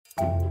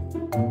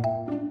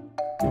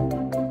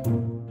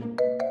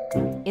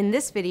In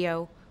this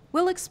video,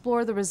 we'll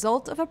explore the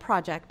result of a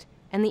project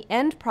and the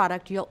end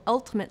product you'll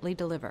ultimately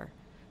deliver,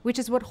 which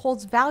is what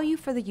holds value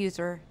for the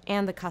user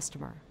and the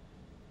customer.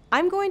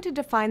 I'm going to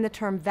define the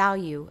term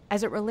value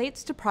as it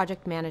relates to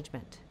project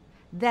management.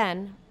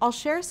 Then, I'll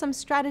share some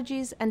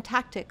strategies and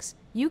tactics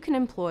you can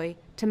employ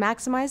to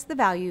maximize the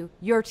value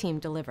your team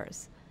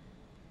delivers.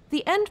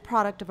 The end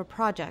product of a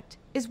project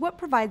is what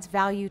provides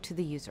value to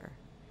the user.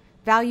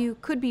 Value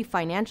could be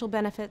financial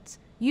benefits,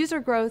 user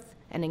growth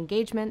and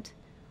engagement,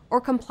 or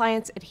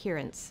compliance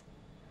adherence.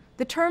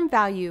 The term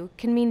value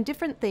can mean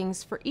different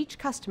things for each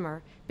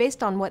customer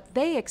based on what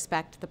they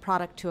expect the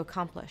product to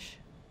accomplish.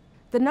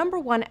 The number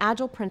one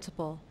Agile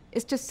principle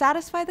is to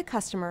satisfy the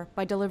customer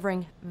by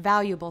delivering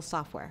valuable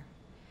software.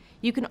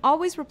 You can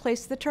always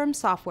replace the term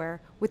software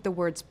with the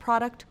words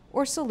product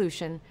or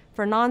solution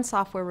for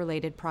non-software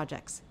related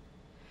projects.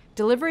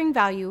 Delivering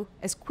value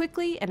as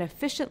quickly and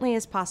efficiently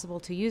as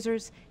possible to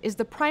users is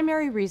the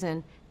primary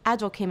reason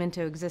Agile came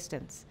into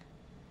existence.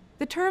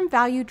 The term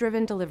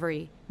value-driven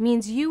delivery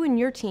means you and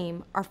your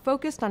team are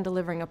focused on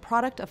delivering a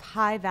product of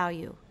high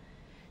value.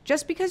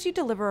 Just because you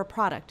deliver a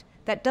product,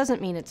 that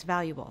doesn't mean it's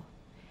valuable.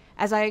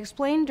 As I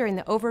explained during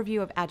the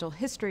overview of Agile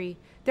history,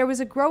 there was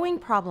a growing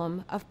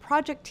problem of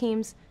project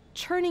teams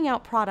churning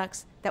out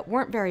products that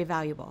weren't very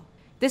valuable.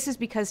 This is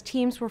because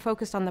teams were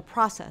focused on the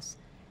process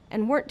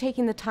and weren't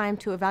taking the time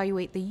to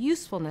evaluate the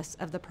usefulness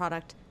of the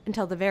product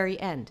until the very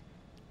end,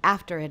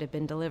 after it had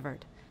been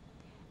delivered.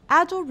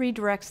 Agile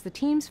redirects the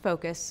team's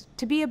focus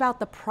to be about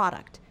the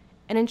product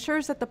and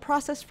ensures that the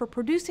process for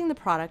producing the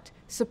product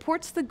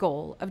supports the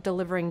goal of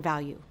delivering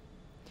value.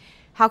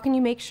 How can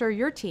you make sure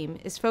your team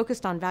is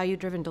focused on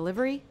value-driven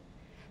delivery?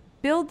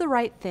 Build the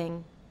right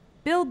thing,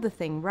 build the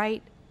thing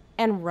right,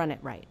 and run it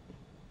right.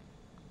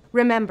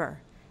 Remember,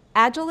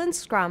 Agile and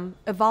Scrum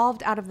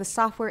evolved out of the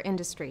software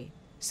industry,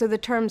 so the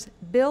terms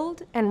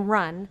build and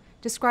run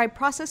describe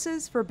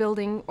processes for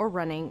building or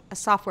running a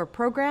software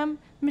program,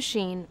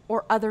 machine,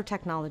 or other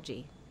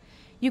technology.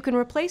 You can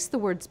replace the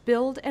words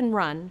build and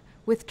run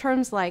with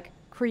terms like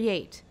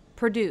create,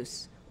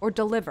 produce, or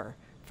deliver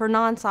for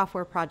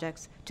non-software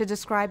projects to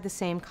describe the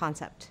same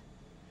concept.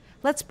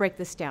 Let's break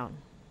this down.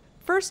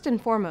 First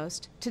and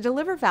foremost, to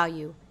deliver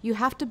value, you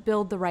have to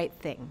build the right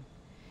thing.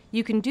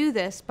 You can do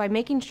this by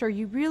making sure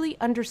you really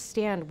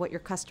understand what your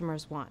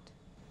customers want.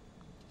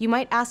 You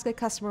might ask a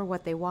customer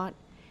what they want,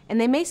 and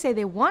they may say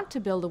they want to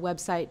build a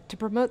website to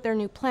promote their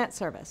new plant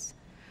service.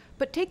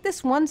 But take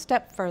this one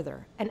step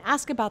further and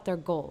ask about their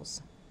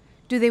goals.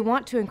 Do they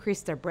want to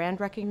increase their brand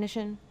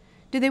recognition?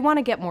 Do they want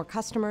to get more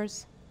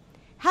customers?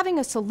 Having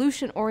a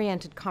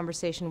solution-oriented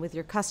conversation with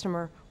your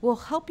customer will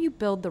help you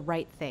build the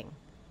right thing.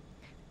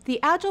 The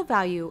Agile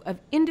value of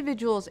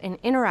individuals and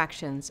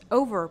interactions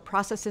over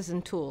processes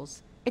and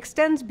tools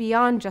extends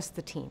beyond just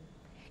the team.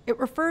 It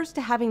refers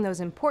to having those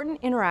important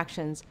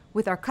interactions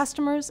with our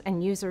customers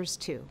and users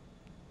too.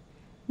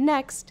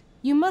 Next,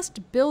 you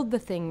must build the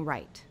thing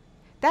right.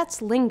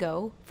 That's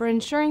lingo for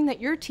ensuring that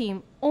your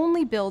team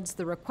only builds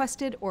the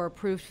requested or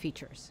approved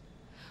features.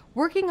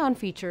 Working on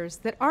features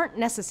that aren't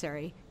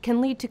necessary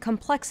can lead to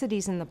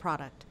complexities in the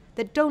product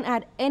that don't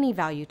add any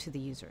value to the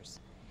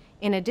users.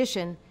 In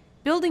addition,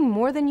 building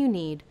more than you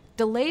need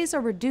delays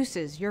or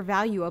reduces your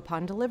value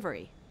upon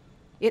delivery.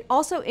 It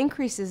also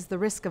increases the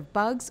risk of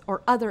bugs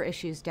or other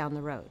issues down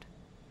the road.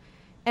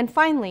 And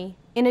finally,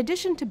 in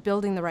addition to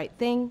building the right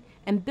thing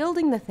and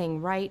building the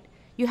thing right,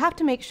 you have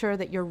to make sure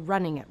that you're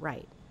running it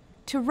right.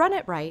 To run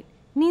it right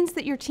means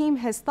that your team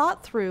has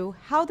thought through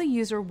how the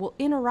user will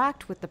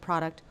interact with the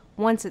product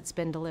once it's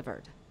been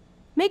delivered.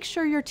 Make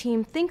sure your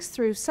team thinks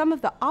through some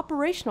of the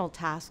operational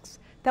tasks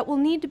that will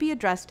need to be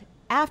addressed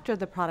after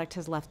the product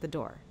has left the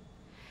door.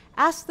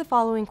 Ask the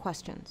following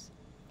questions.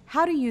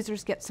 How do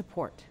users get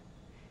support?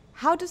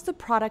 How does the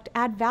product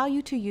add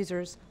value to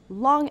users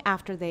long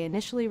after they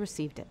initially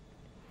received it?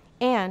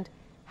 And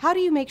how do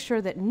you make sure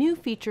that new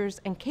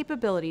features and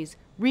capabilities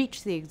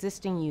reach the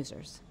existing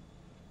users?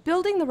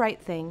 Building the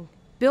right thing,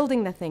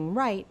 building the thing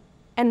right,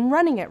 and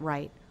running it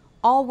right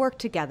all work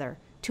together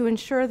to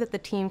ensure that the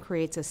team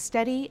creates a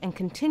steady and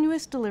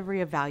continuous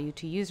delivery of value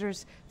to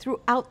users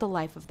throughout the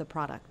life of the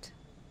product.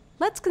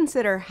 Let's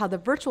consider how the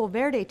Virtual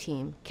Verde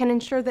team can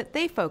ensure that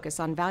they focus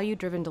on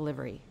value-driven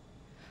delivery.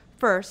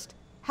 First,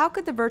 how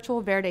could the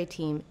Virtual Verde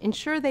team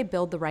ensure they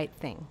build the right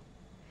thing?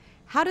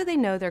 How do they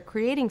know they're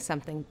creating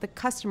something the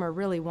customer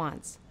really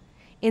wants?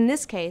 In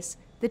this case,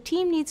 the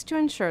team needs to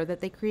ensure that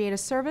they create a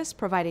service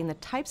providing the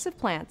types of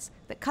plants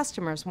that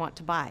customers want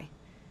to buy.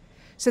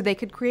 So they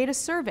could create a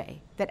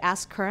survey that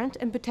asks current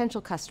and potential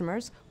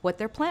customers what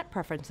their plant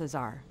preferences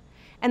are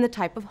and the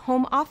type of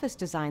home office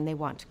design they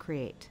want to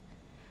create.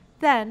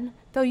 Then,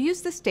 they'll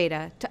use this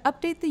data to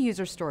update the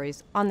user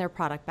stories on their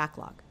product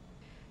backlog.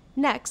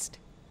 Next,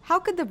 how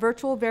could the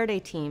Virtual Verde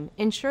team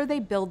ensure they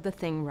build the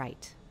thing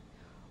right?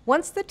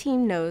 Once the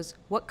team knows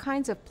what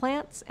kinds of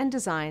plants and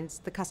designs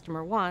the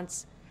customer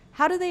wants,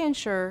 how do they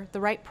ensure the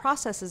right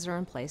processes are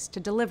in place to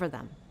deliver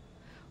them?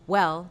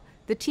 Well,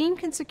 the team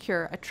can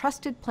secure a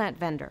trusted plant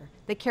vendor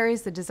that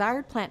carries the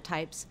desired plant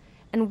types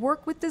and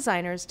work with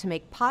designers to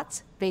make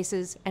pots,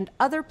 vases, and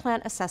other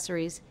plant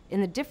accessories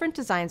in the different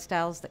design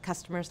styles that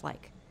customers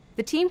like.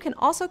 The team can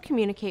also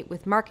communicate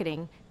with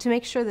marketing to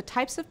make sure the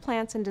types of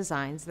plants and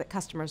designs that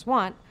customers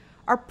want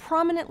are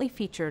prominently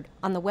featured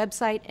on the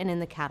website and in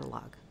the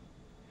catalog.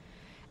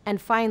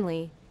 And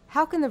finally,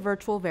 how can the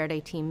Virtual Verde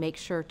team make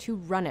sure to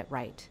run it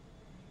right?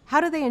 How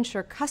do they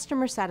ensure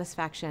customer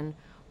satisfaction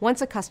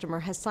once a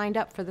customer has signed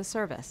up for the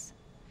service?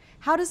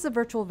 How does the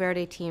Virtual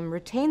Verde team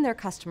retain their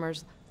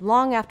customers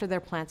long after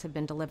their plants have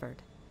been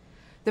delivered?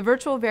 The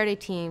Virtual Verde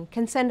team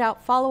can send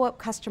out follow-up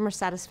customer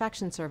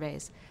satisfaction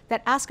surveys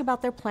that ask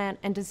about their plant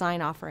and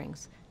design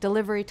offerings,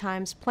 delivery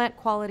times, plant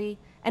quality,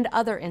 and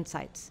other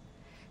insights.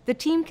 The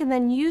team can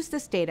then use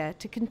this data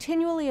to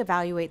continually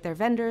evaluate their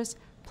vendors,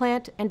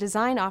 plant and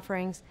design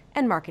offerings,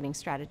 and marketing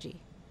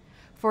strategy.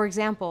 For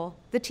example,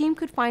 the team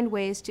could find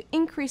ways to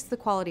increase the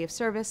quality of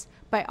service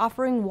by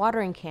offering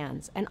watering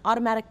cans and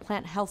automatic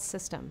plant health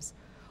systems,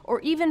 or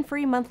even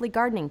free monthly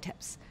gardening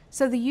tips,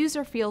 so the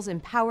user feels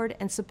empowered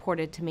and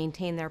supported to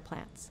maintain their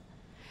plants.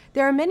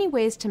 There are many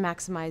ways to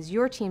maximize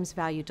your team's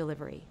value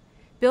delivery.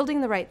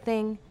 Building the right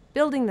thing,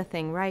 building the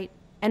thing right,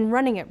 and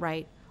running it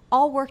right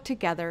all work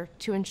together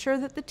to ensure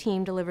that the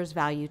team delivers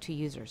value to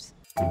users.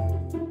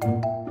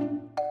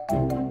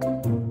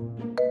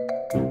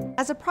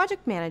 As a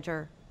project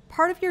manager,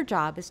 part of your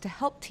job is to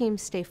help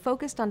teams stay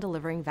focused on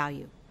delivering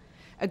value.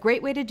 A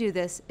great way to do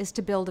this is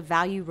to build a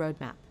value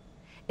roadmap.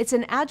 It's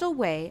an agile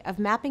way of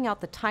mapping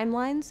out the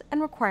timelines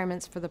and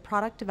requirements for the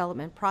product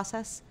development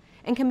process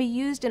and can be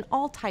used in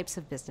all types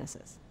of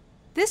businesses.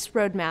 This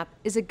roadmap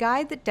is a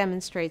guide that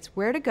demonstrates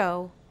where to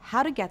go,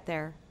 how to get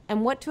there,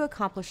 and what to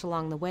accomplish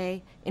along the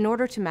way in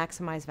order to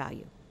maximize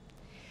value.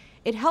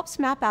 It helps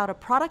map out a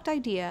product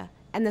idea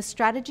and the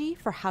strategy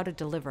for how to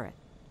deliver it.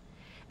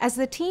 As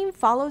the team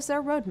follows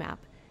their roadmap,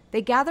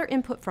 they gather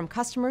input from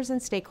customers and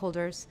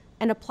stakeholders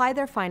and apply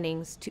their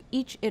findings to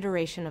each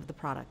iteration of the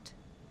product.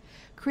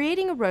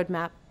 Creating a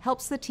roadmap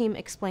helps the team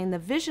explain the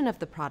vision of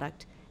the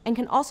product and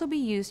can also be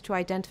used to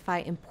identify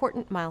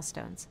important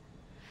milestones.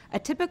 A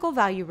typical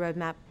value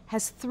roadmap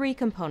has 3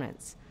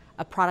 components: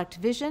 a product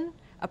vision,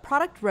 a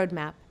product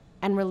roadmap,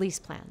 and release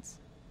plans.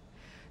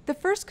 The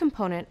first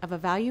component of a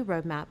value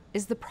roadmap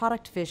is the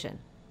product vision.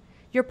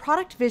 Your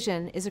product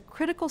vision is a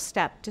critical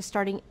step to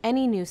starting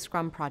any new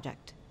Scrum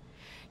project.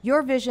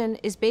 Your vision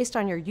is based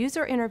on your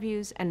user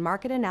interviews and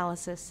market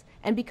analysis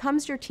and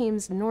becomes your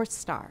team's North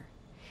Star.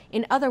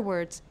 In other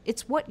words,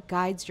 it's what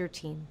guides your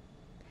team.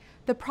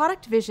 The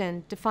product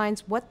vision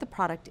defines what the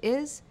product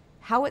is,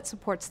 how it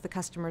supports the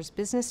customer's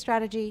business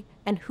strategy,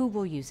 and who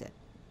will use it.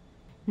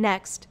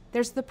 Next,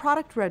 there's the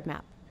product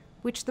roadmap,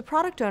 which the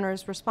product owner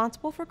is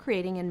responsible for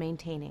creating and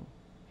maintaining.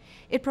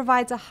 It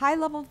provides a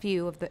high-level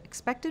view of the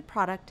expected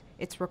product,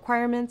 its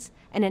requirements,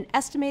 and an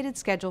estimated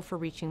schedule for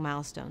reaching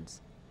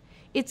milestones.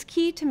 It's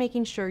key to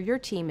making sure your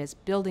team is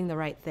building the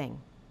right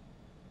thing.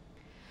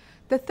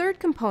 The third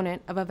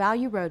component of a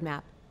value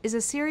roadmap is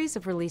a series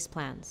of release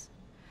plans.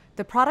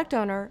 The product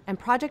owner and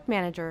project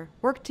manager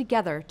work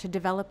together to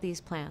develop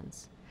these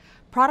plans.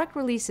 Product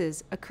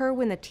releases occur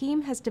when the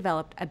team has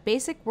developed a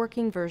basic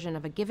working version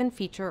of a given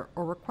feature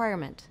or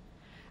requirement.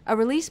 A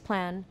release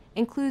plan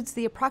includes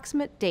the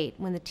approximate date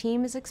when the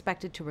team is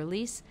expected to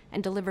release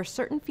and deliver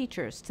certain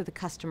features to the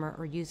customer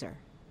or user.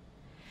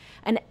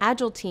 An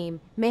Agile team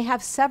may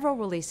have several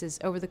releases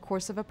over the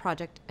course of a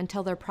project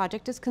until their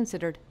project is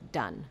considered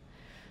done.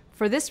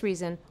 For this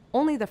reason,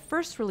 only the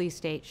first release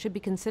date should be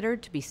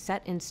considered to be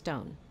set in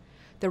stone.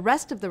 The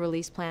rest of the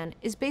release plan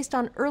is based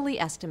on early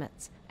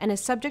estimates and is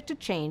subject to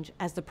change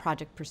as the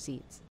project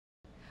proceeds.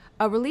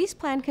 A release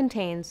plan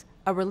contains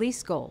a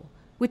release goal,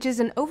 which is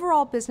an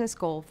overall business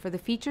goal for the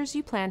features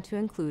you plan to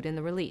include in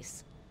the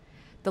release.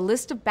 The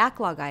list of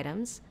backlog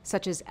items,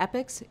 such as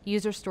epics,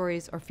 user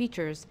stories, or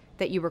features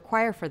that you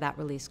require for that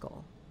release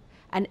goal,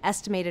 an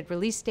estimated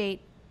release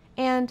date,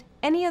 and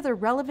any other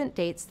relevant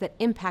dates that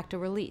impact a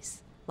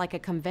release, like a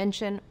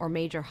convention or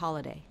major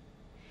holiday.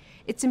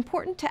 It's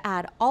important to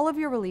add all of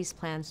your release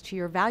plans to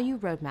your value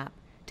roadmap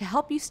to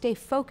help you stay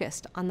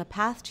focused on the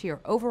path to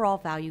your overall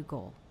value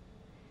goal.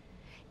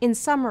 In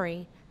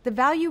summary, the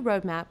value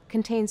roadmap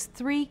contains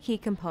 3 key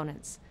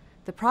components: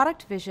 the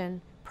product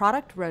vision,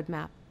 product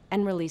roadmap,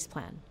 and release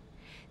plan.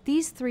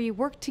 These 3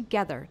 work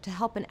together to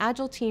help an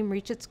Agile team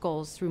reach its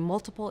goals through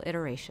multiple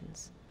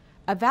iterations.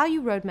 A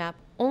value roadmap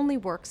only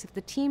works if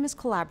the team is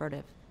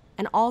collaborative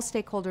and all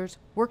stakeholders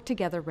work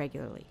together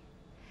regularly.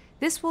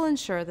 This will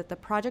ensure that the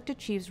project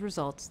achieves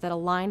results that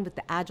align with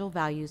the Agile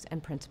values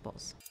and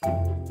principles.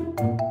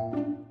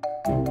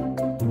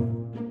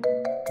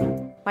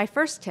 My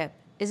first tip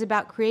is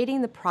about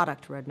creating the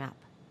product roadmap.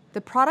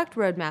 The product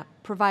roadmap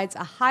provides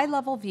a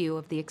high-level view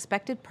of the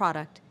expected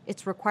product,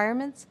 its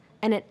requirements,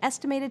 and an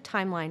estimated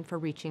timeline for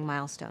reaching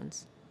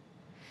milestones.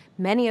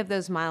 Many of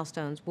those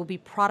milestones will be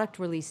product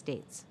release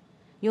dates.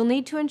 You'll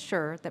need to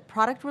ensure that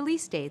product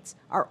release dates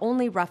are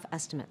only rough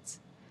estimates.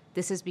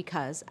 This is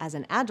because, as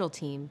an Agile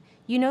team,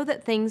 you know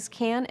that things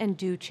can and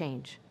do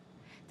change.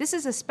 This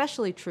is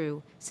especially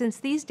true since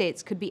these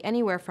dates could be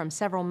anywhere from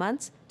several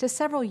months to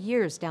several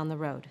years down the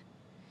road.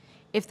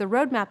 If the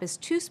roadmap is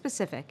too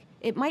specific,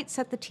 it might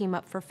set the team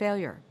up for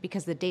failure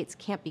because the dates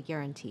can't be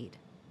guaranteed.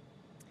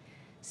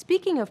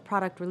 Speaking of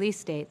product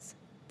release dates,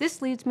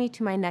 this leads me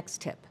to my next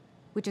tip,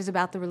 which is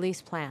about the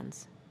release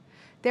plans.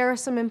 There are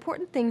some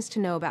important things to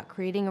know about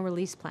creating a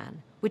release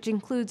plan, which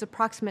includes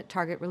approximate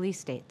target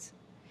release dates.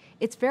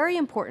 It's very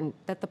important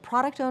that the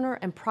product owner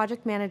and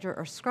project manager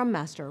or Scrum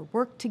Master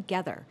work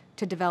together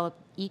to develop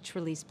each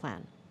release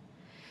plan.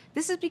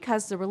 This is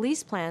because the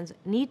release plans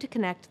need to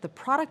connect the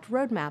product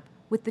roadmap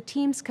with the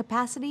team's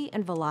capacity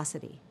and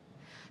velocity.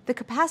 The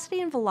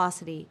capacity and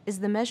velocity is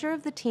the measure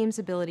of the team's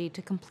ability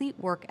to complete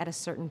work at a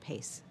certain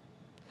pace.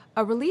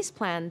 A release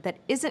plan that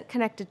isn't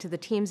connected to the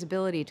team's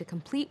ability to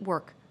complete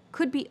work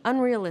could be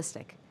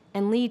unrealistic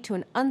and lead to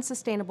an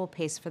unsustainable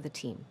pace for the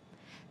team.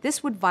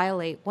 This would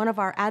violate one of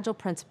our Agile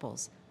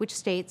principles, which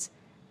states,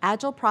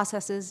 Agile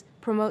processes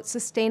promote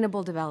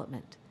sustainable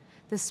development.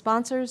 The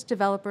sponsors,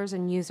 developers,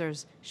 and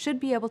users should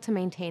be able to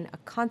maintain a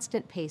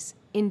constant pace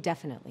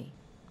indefinitely.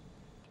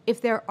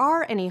 If there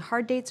are any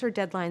hard dates or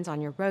deadlines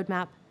on your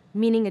roadmap,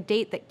 meaning a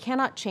date that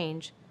cannot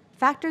change,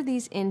 factor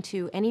these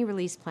into any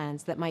release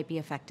plans that might be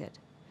affected.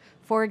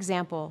 For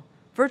example,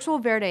 Virtual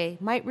Verde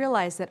might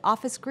realize that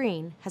Office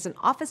Green has an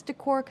Office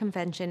Decor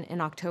convention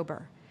in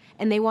October,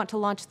 and they want to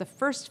launch the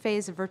first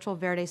phase of Virtual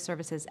Verde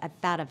services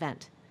at that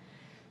event.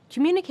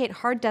 Communicate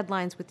hard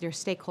deadlines with your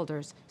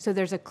stakeholders so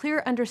there's a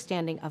clear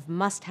understanding of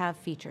must-have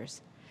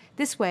features.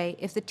 This way,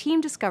 if the team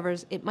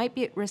discovers it might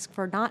be at risk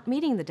for not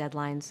meeting the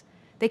deadlines,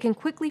 they can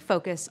quickly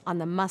focus on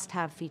the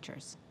must-have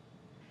features.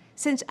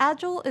 Since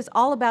Agile is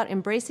all about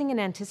embracing and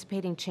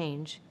anticipating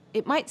change,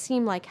 it might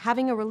seem like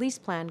having a release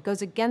plan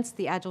goes against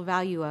the Agile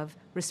value of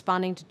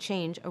responding to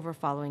change over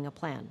following a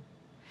plan.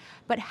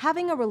 But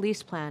having a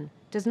release plan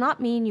does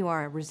not mean you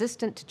are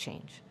resistant to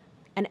change.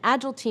 An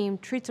Agile team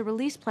treats a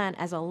release plan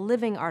as a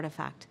living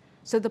artifact,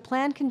 so the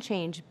plan can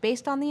change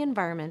based on the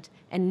environment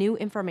and new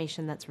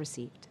information that's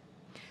received.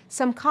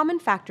 Some common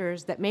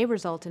factors that may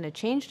result in a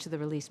change to the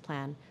release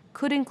plan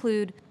could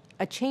include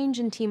a change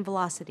in team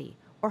velocity,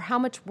 or how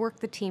much work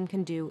the team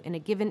can do in a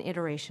given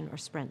iteration or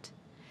sprint.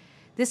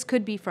 This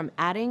could be from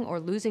adding or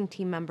losing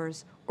team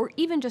members, or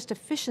even just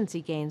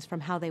efficiency gains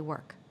from how they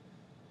work.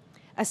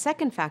 A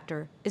second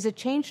factor is a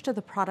change to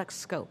the product's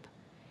scope,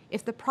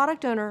 if the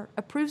product owner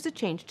approves a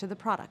change to the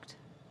product.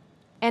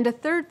 And a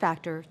third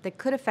factor that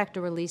could affect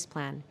a release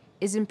plan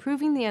is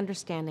improving the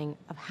understanding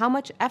of how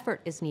much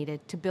effort is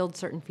needed to build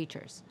certain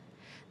features.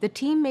 The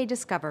team may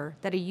discover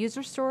that a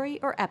user story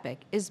or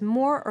epic is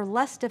more or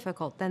less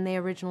difficult than they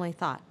originally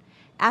thought,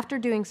 after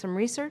doing some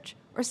research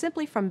or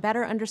simply from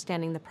better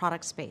understanding the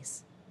product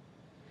space.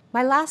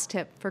 My last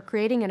tip for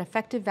creating an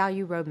effective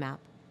value roadmap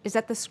is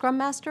that the Scrum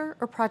Master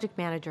or Project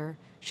Manager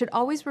should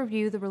always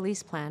review the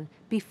release plan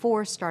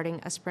before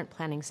starting a sprint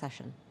planning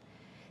session.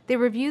 They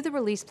review the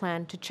release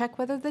plan to check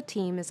whether the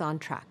team is on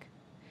track.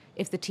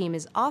 If the team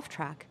is off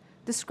track,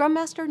 the Scrum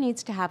Master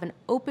needs to have an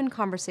open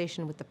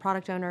conversation with the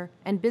product owner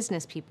and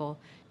business people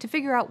to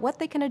figure out what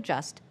they can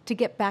adjust to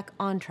get back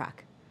on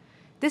track.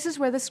 This is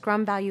where the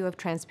Scrum value of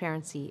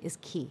transparency is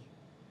key.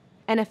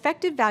 An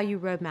effective value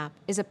roadmap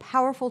is a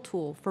powerful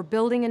tool for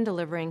building and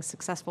delivering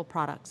successful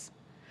products.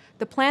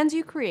 The plans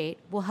you create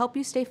will help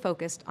you stay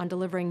focused on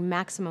delivering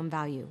maximum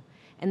value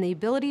and the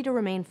ability to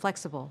remain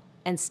flexible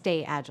and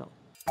stay agile.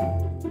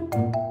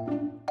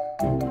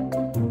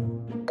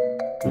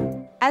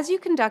 As you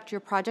conduct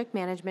your project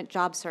management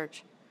job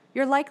search,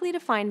 you're likely to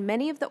find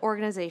many of the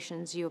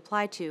organizations you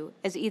apply to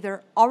as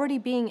either already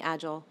being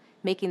agile,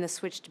 making the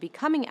switch to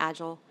becoming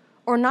agile,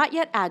 or not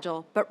yet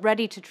agile but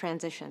ready to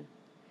transition.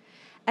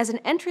 As an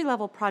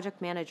entry-level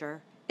project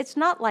manager, it's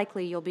not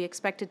likely you'll be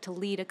expected to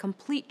lead a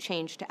complete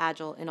change to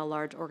Agile in a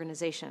large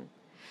organization,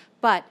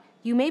 but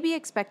you may be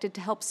expected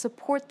to help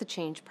support the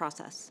change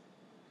process.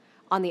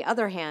 On the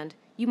other hand,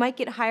 you might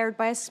get hired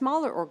by a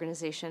smaller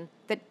organization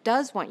that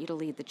does want you to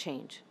lead the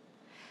change.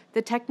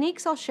 The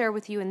techniques I'll share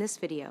with you in this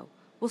video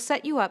will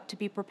set you up to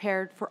be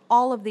prepared for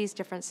all of these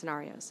different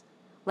scenarios.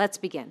 Let's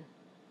begin.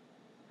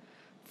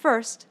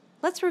 First,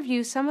 let's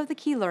review some of the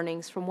key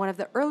learnings from one of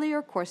the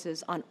earlier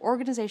courses on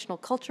organizational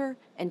culture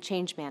and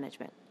change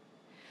management.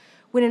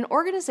 When an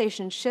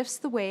organization shifts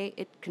the way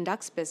it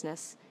conducts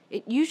business,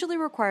 it usually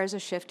requires a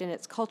shift in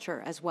its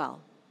culture as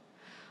well.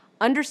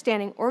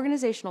 Understanding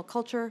organizational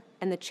culture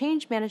and the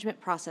change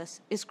management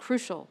process is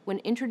crucial when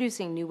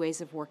introducing new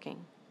ways of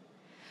working.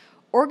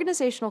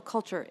 Organizational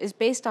culture is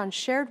based on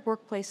shared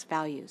workplace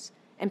values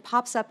and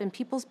pops up in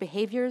people's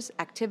behaviors,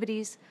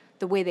 activities,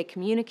 the way they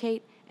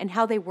communicate, and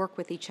how they work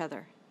with each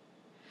other.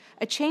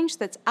 A change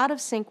that's out of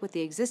sync with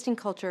the existing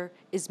culture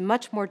is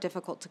much more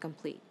difficult to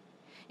complete.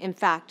 In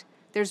fact,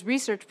 there's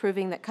research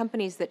proving that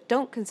companies that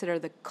don't consider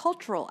the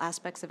cultural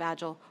aspects of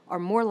Agile are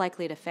more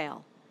likely to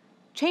fail.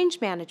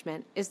 Change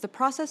management is the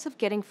process of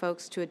getting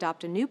folks to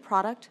adopt a new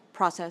product,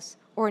 process,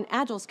 or in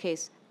Agile's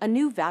case, a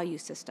new value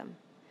system.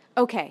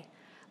 Okay,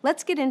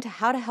 let's get into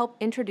how to help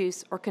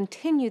introduce or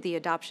continue the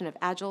adoption of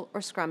Agile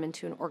or Scrum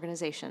into an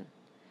organization.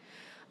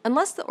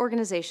 Unless the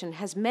organization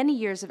has many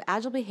years of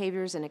Agile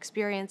behaviors and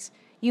experience,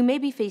 you may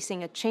be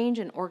facing a change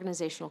in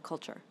organizational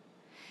culture.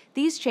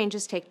 These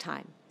changes take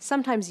time,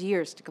 sometimes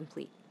years to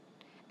complete.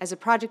 As a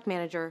project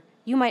manager,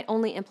 you might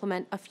only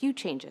implement a few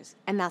changes,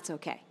 and that's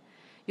okay.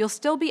 You'll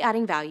still be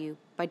adding value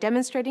by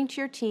demonstrating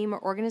to your team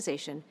or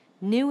organization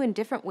new and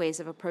different ways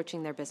of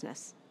approaching their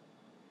business.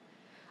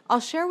 I'll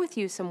share with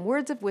you some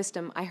words of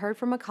wisdom I heard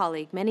from a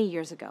colleague many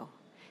years ago.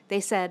 They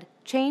said,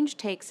 "Change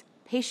takes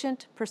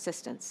patient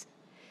persistence."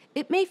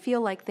 It may feel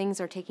like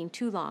things are taking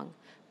too long,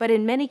 but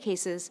in many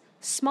cases,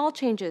 small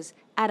changes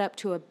add up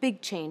to a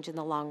big change in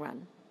the long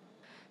run.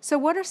 So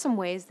what are some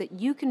ways that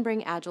you can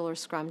bring Agile or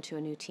Scrum to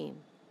a new team?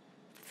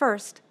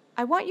 First,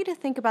 I want you to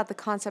think about the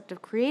concept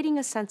of creating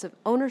a sense of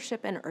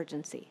ownership and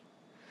urgency.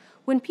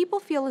 When people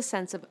feel a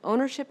sense of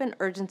ownership and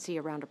urgency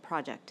around a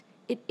project,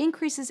 it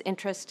increases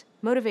interest,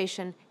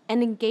 motivation,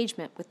 and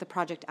engagement with the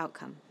project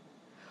outcome.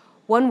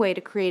 One way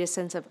to create a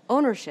sense of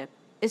ownership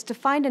is to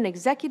find an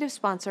executive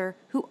sponsor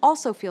who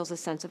also feels a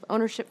sense of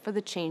ownership for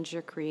the change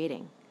you're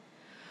creating.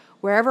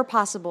 Wherever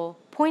possible,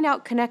 point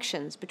out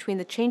connections between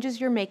the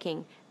changes you're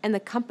making and the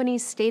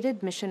company's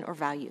stated mission or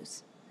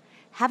values.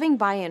 Having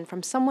buy-in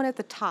from someone at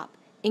the top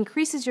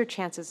increases your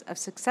chances of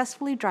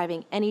successfully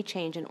driving any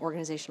change in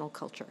organizational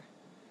culture.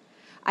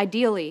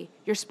 Ideally,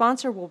 your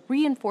sponsor will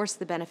reinforce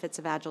the benefits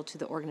of Agile to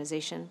the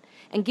organization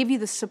and give you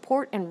the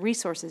support and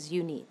resources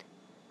you need.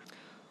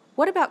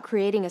 What about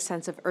creating a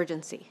sense of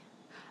urgency?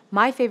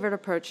 My favorite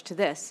approach to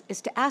this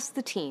is to ask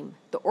the team,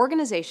 the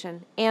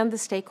organization, and the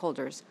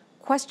stakeholders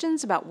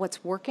questions about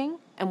what's working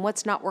and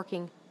what's not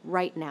working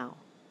right now.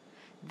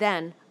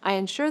 Then, I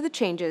ensure the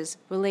changes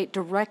relate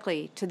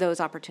directly to those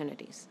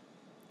opportunities.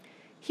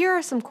 Here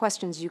are some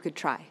questions you could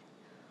try.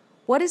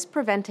 What is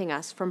preventing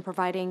us from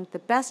providing the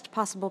best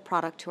possible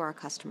product to our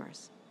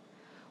customers?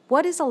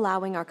 What is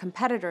allowing our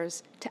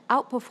competitors to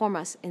outperform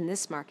us in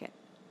this market?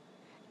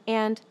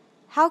 And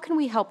how can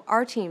we help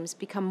our teams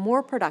become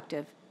more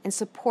productive and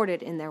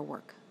supported in their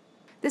work?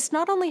 This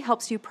not only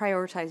helps you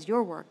prioritize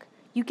your work,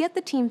 you get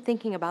the team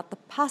thinking about the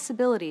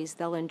possibilities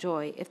they'll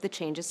enjoy if the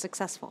change is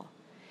successful.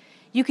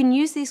 You can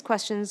use these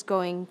questions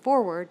going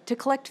forward to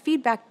collect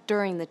feedback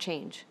during the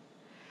change.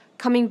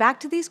 Coming back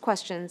to these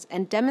questions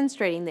and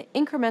demonstrating the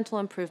incremental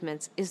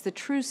improvements is the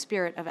true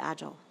spirit of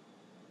Agile.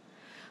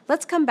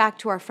 Let's come back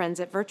to our friends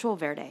at Virtual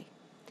Verde.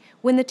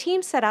 When the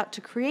team set out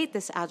to create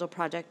this Agile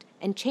project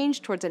and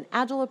change towards an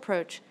Agile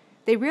approach,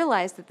 they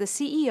realized that the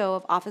CEO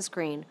of Office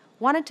Green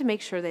wanted to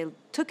make sure they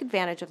took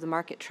advantage of the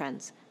market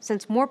trends,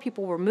 since more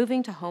people were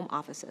moving to home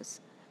offices.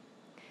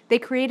 They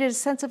created a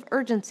sense of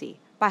urgency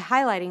by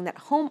highlighting that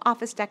home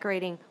office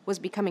decorating was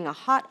becoming a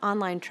hot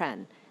online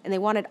trend, and they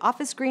wanted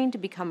Office Green to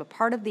become a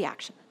part of the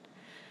action.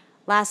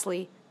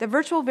 Lastly, the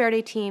Virtual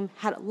Verde team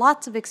had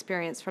lots of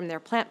experience from their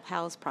Plant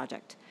Pals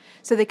project,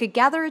 so they could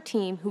gather a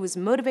team who was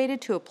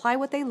motivated to apply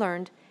what they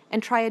learned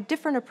and try a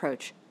different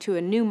approach to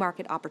a new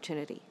market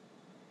opportunity.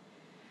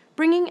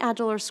 Bringing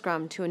Agile or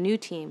Scrum to a new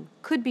team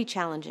could be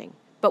challenging,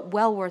 but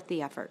well worth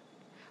the effort.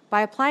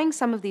 By applying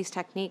some of these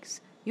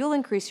techniques, you'll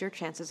increase your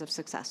chances of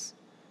success.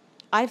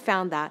 I've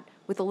found that,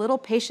 with a little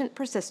patient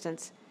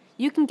persistence,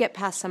 you can get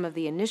past some of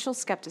the initial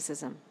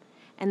skepticism,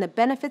 and the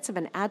benefits of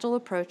an Agile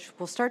approach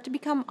will start to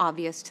become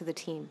obvious to the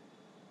team.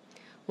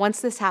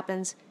 Once this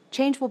happens,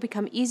 change will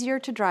become easier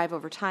to drive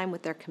over time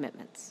with their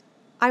commitments.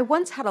 I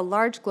once had a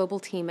large global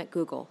team at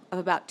Google of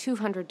about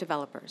 200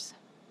 developers.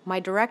 My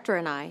director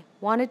and I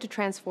wanted to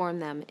transform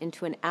them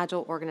into an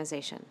Agile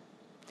organization.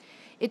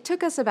 It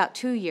took us about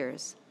 2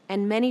 years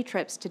and many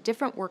trips to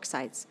different work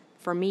sites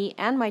for me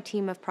and my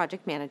team of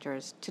project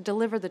managers to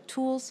deliver the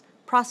tools,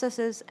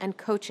 processes, and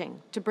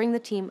coaching to bring the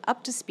team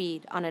up to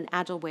speed on an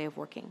Agile way of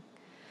working.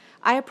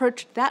 I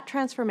approached that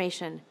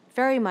transformation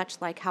very much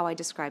like how I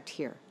described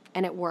here,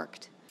 and it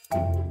worked.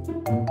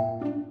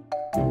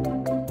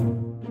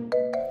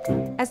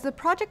 As the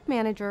project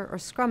manager or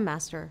Scrum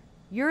Master,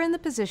 you're in the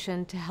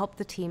position to help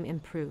the team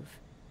improve.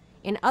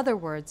 In other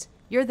words,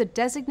 you're the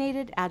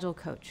designated Agile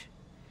coach.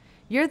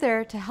 You're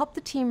there to help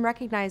the team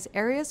recognize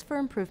areas for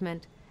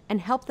improvement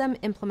and help them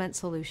implement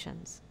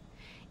solutions.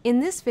 In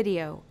this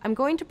video, I'm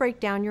going to break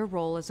down your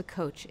role as a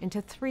coach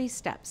into 3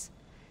 steps,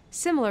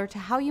 similar to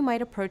how you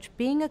might approach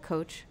being a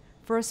coach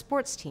for a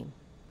sports team.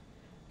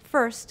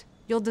 First,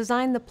 you'll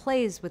design the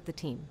plays with the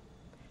team.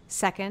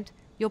 Second,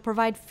 you'll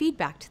provide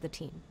feedback to the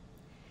team.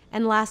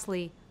 And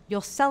lastly,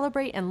 you'll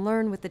celebrate and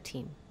learn with the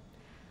team.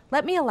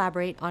 Let me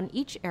elaborate on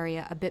each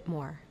area a bit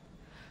more.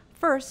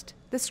 First,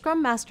 the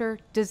Scrum Master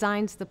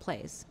designs the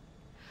plays.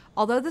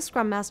 Although the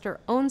Scrum Master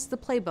owns the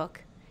playbook,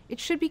 it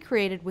should be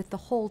created with the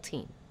whole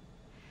team.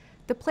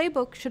 The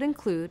playbook should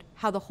include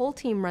how the whole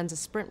team runs a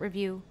sprint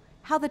review,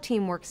 how the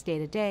team works day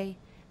to day,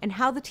 and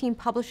how the team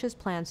publishes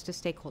plans to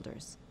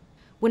stakeholders.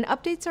 When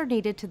updates are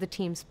needed to the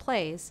team's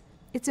plays,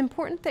 it's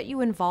important that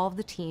you involve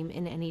the team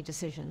in any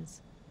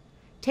decisions.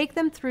 Take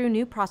them through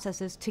new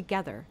processes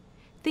together,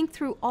 think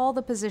through all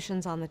the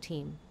positions on the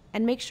team,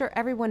 and make sure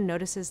everyone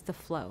notices the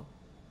flow.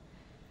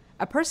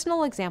 A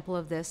personal example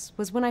of this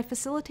was when I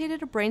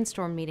facilitated a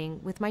brainstorm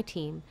meeting with my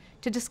team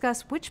to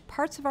discuss which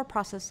parts of our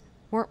process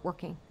weren't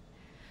working.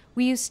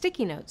 We used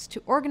sticky notes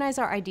to organize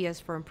our ideas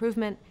for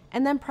improvement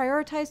and then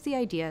prioritize the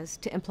ideas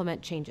to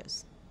implement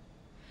changes.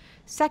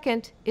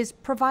 Second is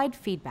provide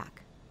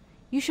feedback.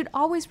 You should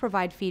always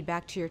provide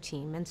feedback to your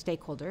team and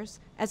stakeholders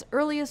as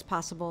early as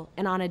possible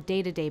and on a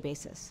day-to-day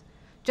basis.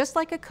 Just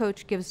like a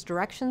coach gives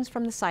directions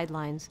from the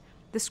sidelines,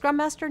 the Scrum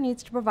Master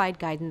needs to provide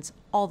guidance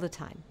all the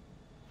time.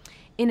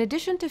 In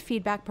addition to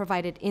feedback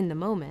provided in the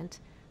moment,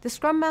 the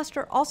Scrum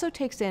Master also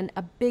takes in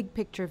a big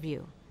picture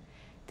view.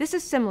 This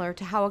is similar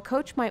to how a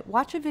coach might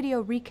watch a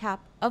video recap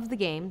of the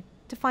game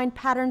to find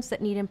patterns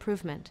that need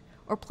improvement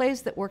or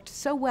plays that worked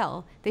so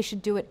well they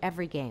should do it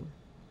every game.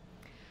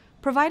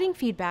 Providing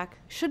feedback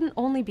shouldn't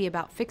only be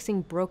about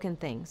fixing broken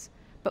things,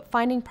 but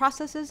finding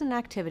processes and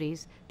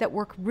activities that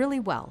work really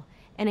well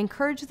and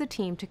encourage the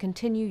team to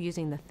continue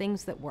using the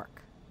things that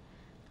work.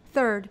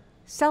 Third,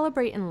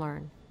 celebrate and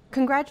learn.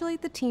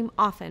 Congratulate the team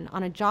often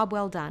on a job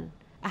well done,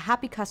 a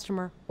happy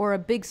customer, or a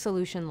big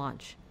solution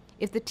launch.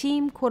 If the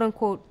team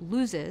quote-unquote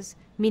loses,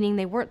 meaning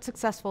they weren't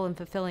successful in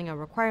fulfilling a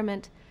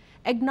requirement,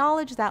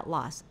 acknowledge that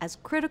loss as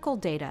critical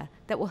data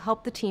that will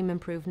help the team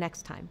improve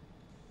next time.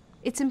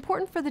 It's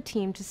important for the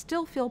team to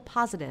still feel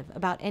positive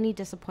about any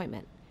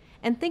disappointment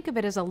and think of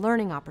it as a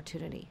learning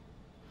opportunity.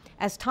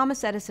 As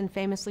Thomas Edison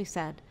famously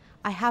said,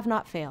 "I have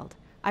not failed.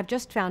 I've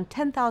just found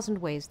 10,000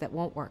 ways that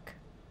won't work."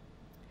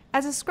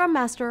 As a Scrum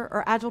Master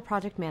or Agile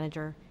Project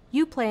Manager,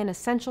 you play an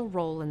essential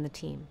role in the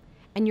team,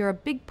 and you're a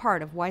big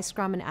part of why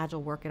Scrum and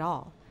Agile work at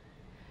all.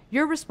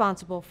 You're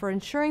responsible for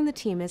ensuring the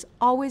team is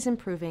always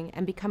improving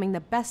and becoming the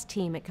best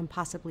team it can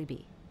possibly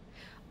be.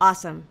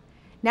 Awesome!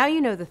 Now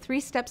you know the 3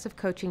 steps of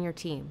coaching your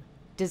team: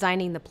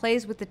 designing the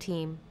plays with the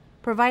team,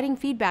 providing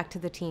feedback to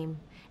the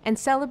team, and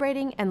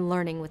celebrating and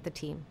learning with the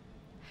team.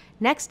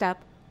 Next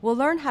up, we'll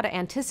learn how to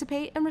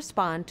anticipate and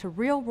respond to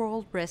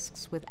real-world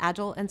risks with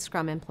Agile and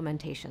Scrum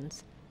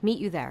implementations. Meet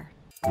you there.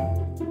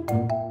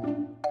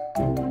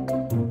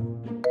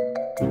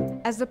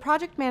 As the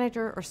project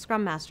manager or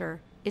Scrum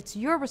Master, it's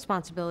your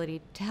responsibility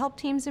to help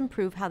teams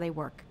improve how they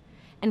work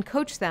and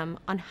coach them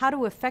on how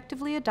to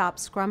effectively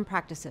adopt Scrum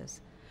practices.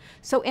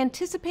 So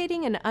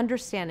anticipating and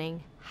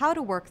understanding how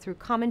to work through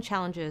common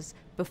challenges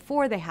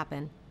before they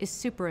happen is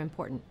super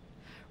important.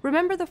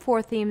 Remember the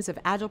 4 themes of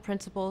Agile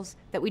principles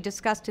that we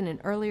discussed in an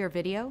earlier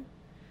video?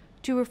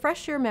 To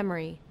refresh your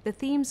memory, the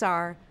themes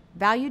are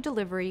value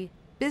delivery,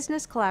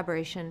 business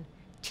collaboration,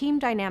 team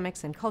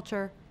dynamics and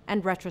culture,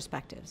 and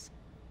retrospectives.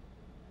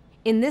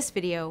 In this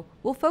video,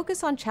 we'll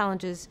focus on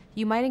challenges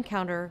you might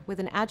encounter with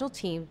an Agile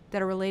team that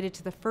are related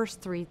to the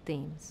first 3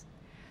 themes.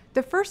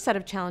 The first set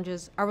of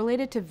challenges are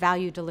related to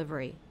value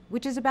delivery,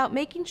 which is about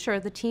making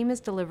sure the team is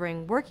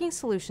delivering working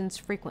solutions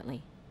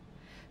frequently.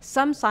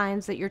 Some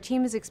signs that your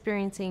team is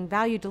experiencing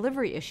value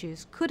delivery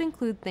issues could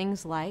include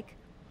things like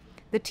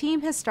the team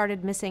has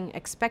started missing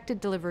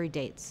expected delivery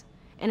dates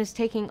and is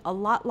taking a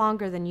lot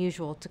longer than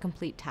usual to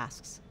complete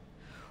tasks.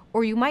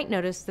 Or you might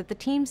notice that the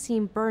team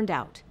seems burned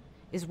out,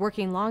 is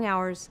working long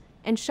hours,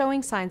 and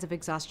showing signs of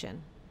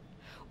exhaustion.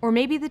 Or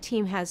maybe the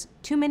team has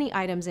too many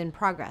items in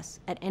progress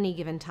at any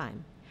given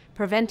time,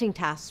 preventing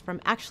tasks from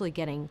actually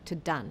getting to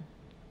done.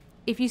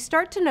 If you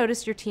start to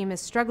notice your team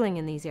is struggling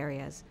in these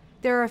areas,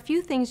 there are a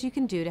few things you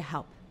can do to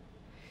help.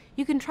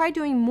 You can try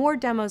doing more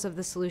demos of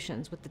the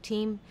solutions with the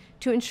team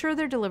to ensure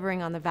they're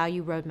delivering on the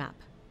value roadmap.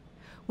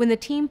 When the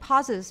team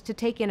pauses to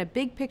take in a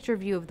big picture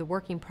view of the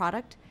working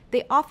product,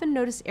 they often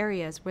notice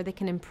areas where they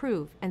can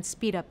improve and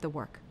speed up the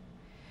work.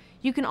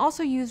 You can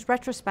also use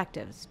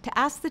retrospectives to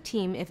ask the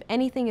team if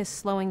anything is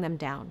slowing them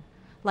down,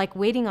 like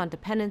waiting on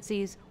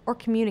dependencies or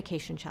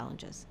communication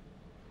challenges.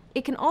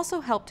 It can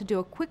also help to do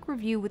a quick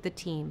review with the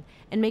team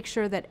and make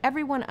sure that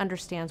everyone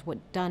understands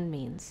what done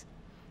means.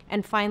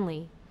 And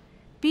finally,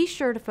 be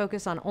sure to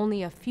focus on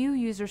only a few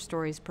user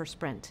stories per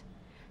sprint.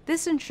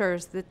 This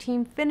ensures the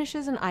team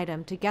finishes an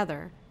item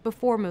together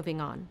before moving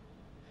on.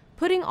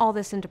 Putting all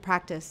this into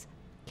practice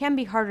can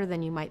be harder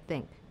than you might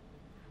think.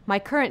 My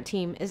current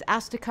team is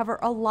asked to cover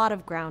a lot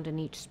of ground in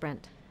each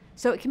sprint,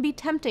 so it can be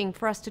tempting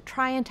for us to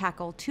try and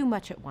tackle too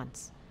much at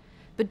once.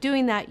 But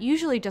doing that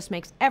usually just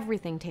makes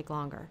everything take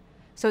longer,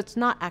 so it's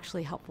not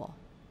actually helpful.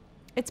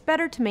 It's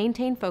better to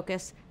maintain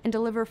focus and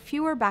deliver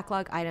fewer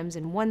backlog items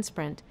in one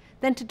sprint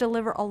than to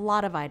deliver a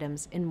lot of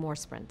items in more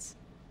sprints.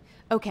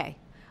 Okay,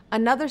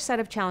 another set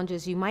of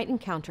challenges you might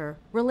encounter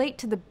relate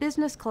to the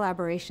business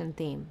collaboration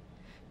theme.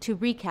 To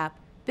recap,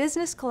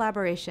 business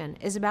collaboration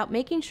is about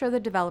making sure the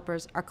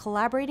developers are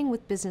collaborating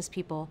with business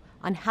people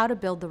on how to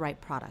build the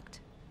right product.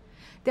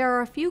 There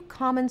are a few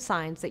common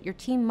signs that your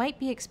team might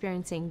be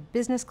experiencing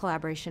business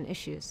collaboration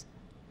issues.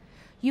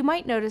 You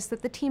might notice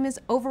that the team is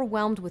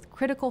overwhelmed with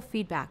critical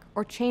feedback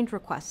or change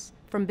requests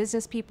from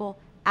business people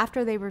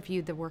after they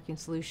reviewed the working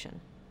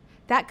solution.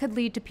 That could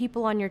lead to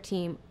people on your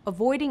team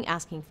avoiding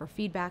asking for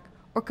feedback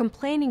or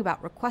complaining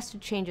about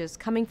requested changes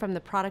coming from the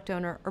product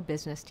owner or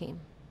business team.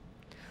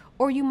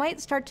 Or you might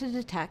start to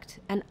detect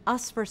an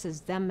us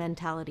versus them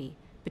mentality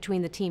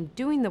between the team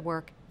doing the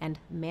work and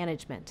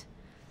management.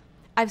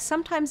 I've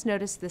sometimes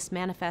noticed this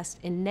manifest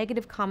in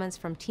negative comments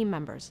from team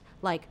members,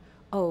 like,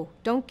 "Oh,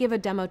 don't give a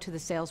demo to the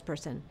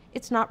salesperson.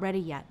 It's not ready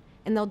yet,"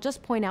 and they'll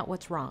just point out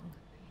what's wrong.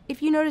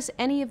 If you notice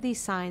any of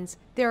these signs,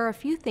 there are a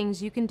few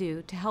things you can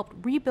do to help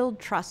rebuild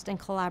trust and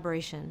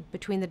collaboration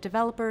between the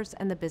developers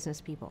and the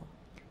business people.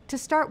 To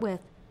start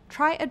with,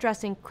 try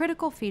addressing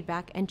critical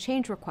feedback and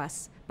change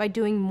requests by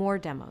doing more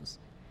demos.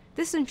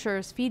 This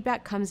ensures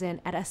feedback comes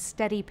in at a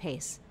steady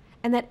pace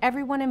and that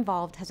everyone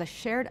involved has a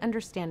shared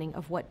understanding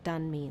of what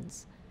done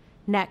means.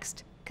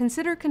 Next,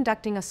 consider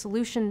conducting a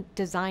solution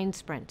design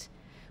sprint,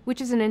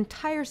 which is an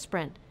entire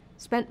sprint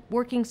spent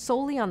working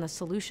solely on the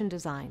solution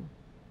design.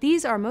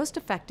 These are most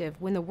effective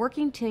when the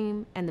working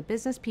team and the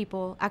business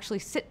people actually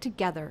sit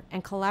together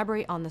and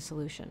collaborate on the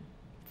solution.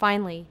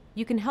 Finally,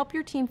 you can help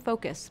your team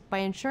focus by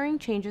ensuring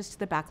changes to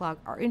the backlog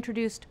are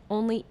introduced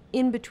only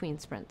in between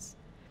sprints.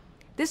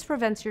 This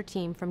prevents your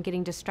team from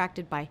getting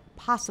distracted by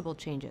possible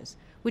changes,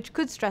 which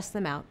could stress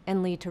them out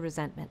and lead to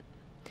resentment.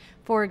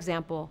 For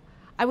example,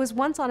 I was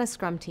once on a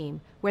Scrum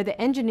team where the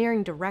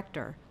engineering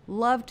director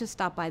loved to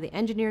stop by the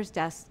engineer's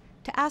desk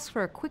to ask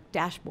for a quick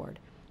dashboard,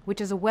 which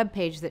is a web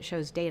page that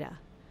shows data.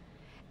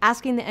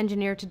 Asking the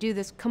engineer to do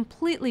this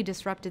completely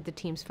disrupted the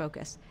team's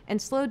focus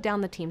and slowed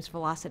down the team's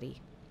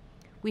velocity.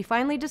 We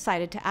finally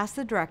decided to ask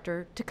the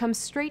director to come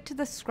straight to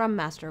the Scrum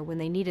Master when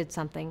they needed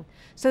something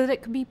so that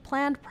it could be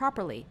planned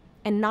properly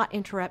and not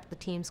interrupt the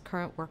team's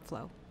current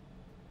workflow.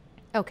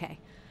 Okay,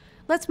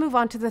 let's move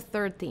on to the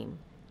third theme,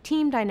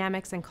 team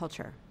dynamics and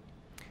culture.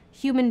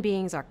 Human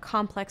beings are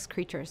complex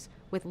creatures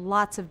with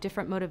lots of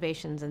different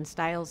motivations and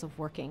styles of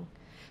working,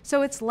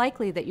 so it's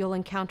likely that you'll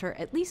encounter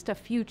at least a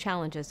few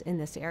challenges in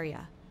this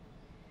area.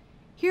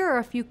 Here are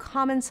a few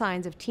common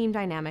signs of team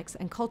dynamics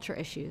and culture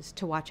issues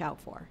to watch out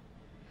for.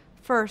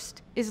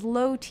 First is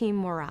low team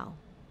morale.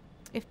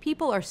 If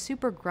people are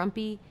super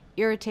grumpy,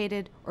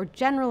 irritated, or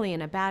generally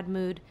in a bad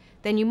mood,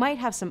 then you might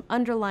have some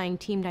underlying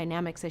team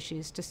dynamics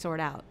issues to sort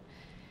out.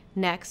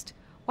 Next,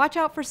 watch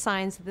out for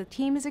signs that the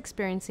team is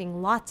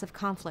experiencing lots of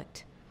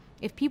conflict.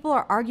 If people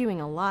are arguing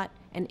a lot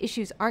and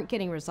issues aren't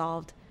getting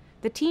resolved,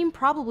 the team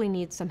probably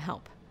needs some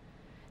help.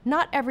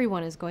 Not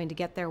everyone is going to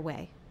get their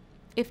way.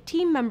 If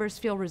team members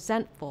feel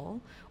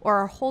resentful or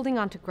are holding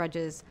on to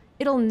grudges,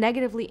 it'll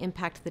negatively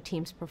impact the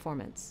team's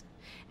performance.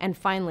 And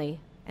finally,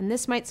 and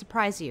this might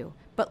surprise you,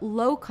 but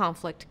low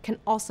conflict can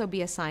also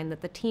be a sign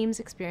that the team's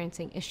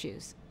experiencing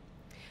issues.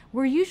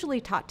 We're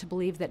usually taught to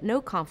believe that no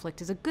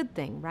conflict is a good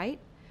thing, right?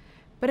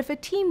 But if a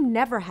team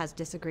never has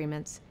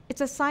disagreements,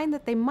 it's a sign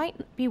that they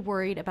might be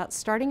worried about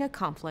starting a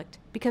conflict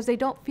because they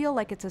don't feel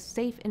like it's a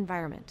safe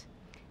environment.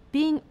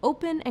 Being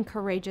open and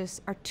courageous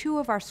are two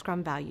of our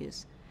Scrum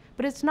values,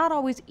 but it's not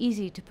always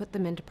easy to put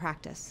them into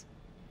practice.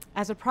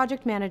 As a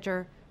project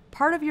manager,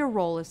 part of your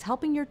role is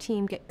helping your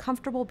team get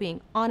comfortable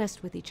being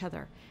honest with each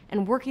other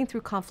and working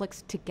through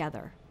conflicts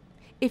together.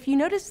 If you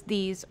notice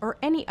these or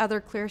any other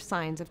clear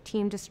signs of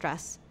team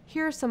distress,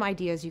 here are some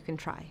ideas you can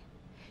try.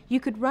 You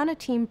could run a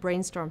team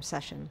brainstorm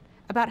session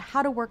about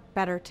how to work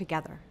better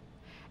together.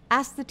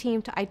 Ask the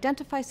team to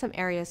identify some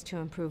areas to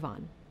improve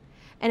on.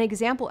 An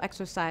example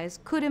exercise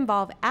could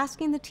involve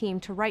asking the team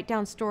to write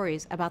down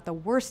stories about the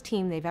worst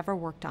team they've ever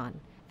worked on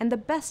and the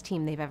best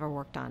team they've ever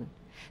worked on,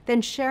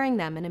 then sharing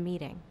them in a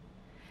meeting.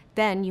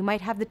 Then you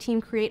might have the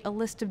team create a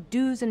list of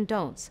do's and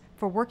don'ts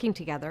for working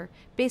together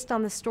based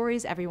on the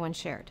stories everyone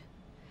shared.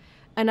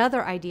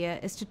 Another idea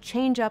is to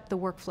change up the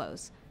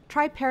workflows.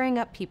 Try pairing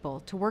up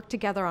people to work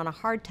together on a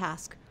hard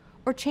task,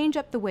 or change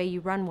up the way you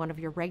run one of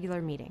your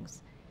regular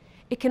meetings.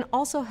 It can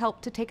also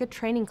help to take a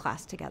training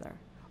class together,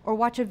 or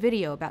watch a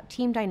video about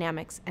team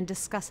dynamics and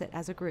discuss it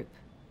as a group.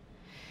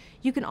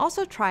 You can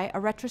also try a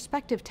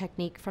retrospective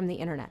technique from the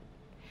internet.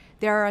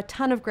 There are a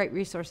ton of great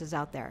resources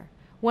out there.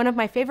 One of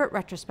my favorite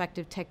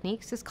retrospective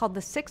techniques is called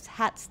the 6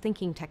 hats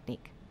thinking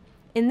technique.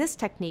 In this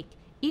technique,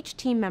 each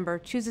team member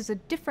chooses a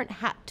different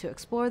hat to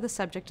explore the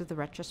subject of the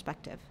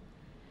retrospective.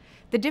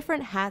 The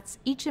different hats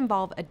each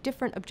involve a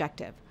different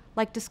objective,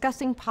 like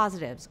discussing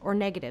positives or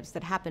negatives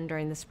that happened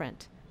during the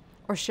sprint,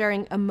 or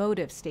sharing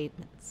emotive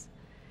statements.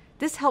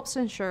 This helps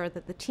ensure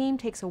that the team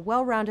takes a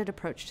well-rounded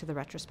approach to the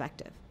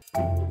retrospective.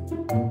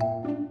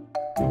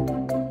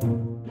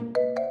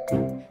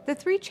 The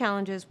 3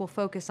 challenges we'll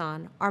focus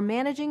on are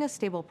managing a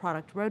stable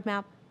product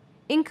roadmap,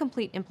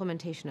 incomplete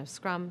implementation of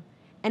Scrum,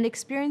 and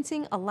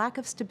experiencing a lack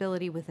of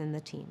stability within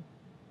the team.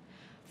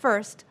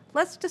 First,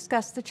 let's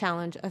discuss the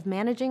challenge of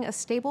managing a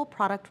stable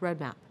product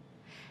roadmap.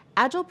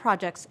 Agile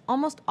projects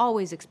almost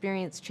always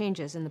experience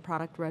changes in the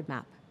product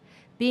roadmap.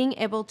 Being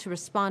able to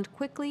respond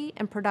quickly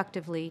and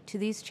productively to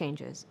these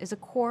changes is a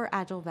core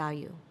Agile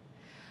value.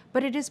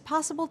 But it is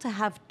possible to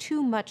have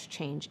too much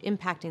change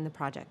impacting the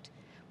project,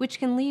 which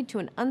can lead to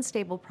an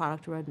unstable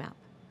product roadmap.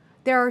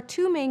 There are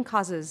 2 main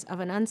causes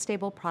of an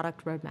unstable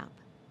product roadmap: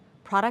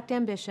 product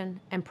ambition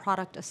and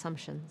product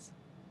assumptions.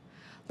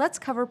 Let's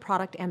cover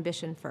product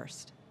ambition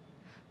first.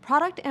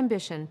 Product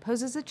ambition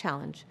poses a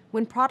challenge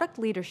when product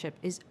leadership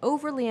is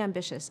overly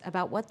ambitious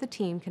about what the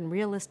team can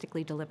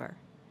realistically deliver.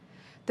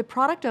 The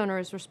product owner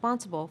is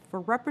responsible for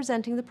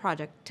representing the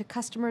project to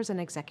customers and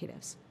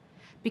executives.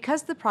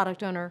 Because the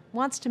product owner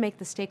wants to make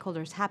the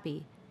stakeholders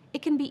happy,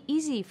 it can be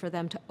easy for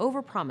them to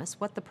overpromise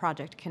what the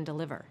project can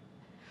deliver.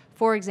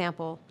 For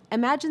example,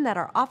 imagine that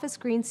our Office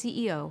Green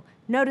CEO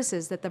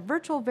notices that the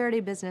virtual Verde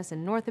business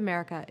in North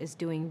America is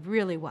doing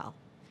really well.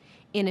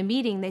 In a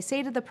meeting, they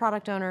say to the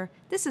product owner,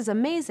 "This is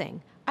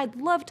amazing. I'd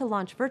love to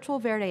launch virtual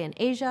Verde in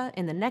Asia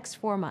in the next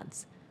 4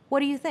 months. What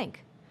do you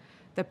think?"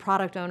 The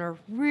product owner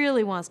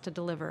really wants to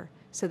deliver,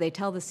 so they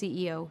tell the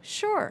CEO,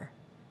 "Sure."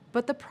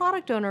 But the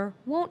product owner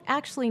won't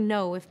actually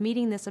know if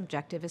meeting this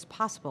objective is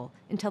possible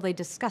until they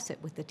discuss it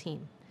with the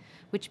team,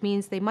 which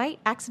means they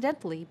might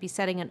accidentally be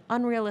setting an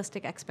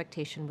unrealistic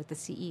expectation with the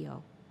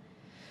CEO.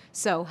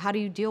 So, how do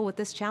you deal with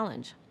this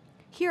challenge?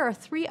 Here are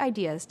 3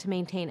 ideas to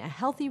maintain a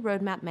healthy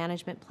roadmap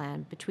management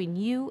plan between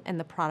you and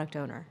the product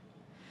owner.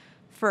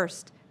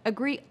 First,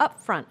 agree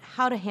upfront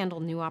how to handle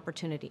new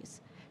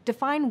opportunities.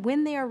 Define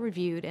when they are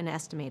reviewed and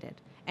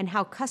estimated, and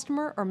how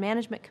customer or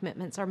management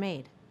commitments are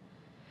made.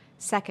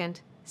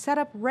 Second, set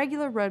up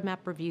regular roadmap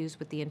reviews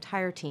with the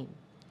entire team,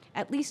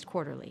 at least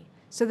quarterly,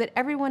 so that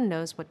everyone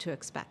knows what to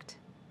expect.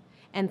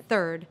 And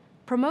third,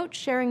 promote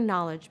sharing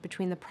knowledge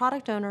between the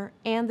product owner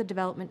and the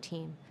development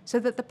team, so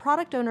that the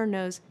product owner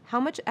knows how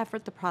much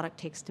effort the product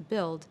takes to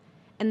build,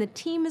 and the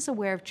team is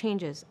aware of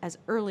changes as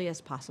early as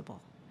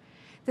possible.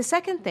 The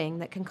second thing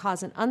that can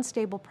cause an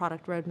unstable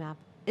product roadmap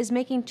is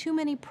making too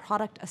many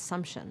product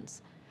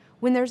assumptions.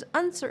 When there's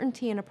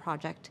uncertainty in a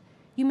project,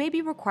 you may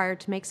be required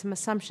to make some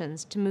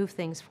assumptions to move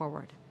things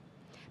forward.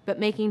 But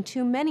making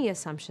too many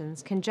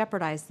assumptions can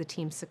jeopardize the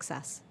team's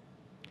success.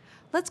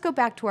 Let's go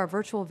back to our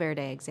virtual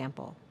Verde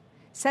example.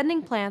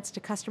 Sending plants to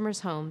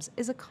customers' homes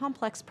is a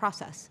complex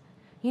process.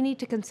 You need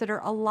to consider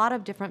a lot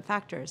of different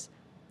factors,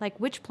 like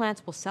which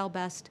plants will sell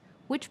best,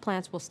 which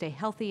plants will stay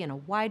healthy in a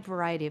wide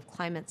variety of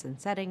climates and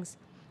settings,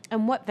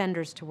 and what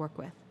vendors to work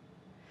with.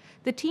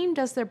 The team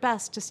does their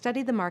best to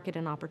study the market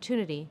and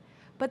opportunity,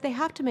 but they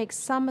have to make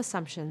some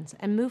assumptions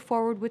and move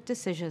forward with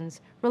decisions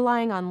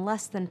relying on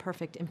less than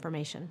perfect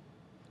information.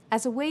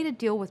 As a way to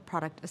deal with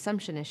product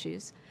assumption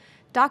issues,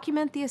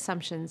 document the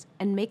assumptions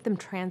and make them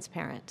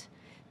transparent.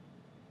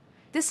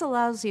 This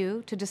allows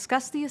you to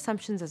discuss the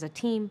assumptions as a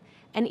team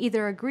and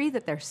either agree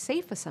that they're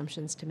safe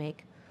assumptions to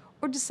make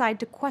or decide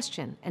to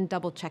question and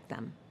double-check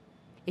them.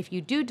 If you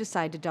do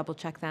decide to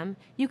double-check them,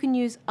 you can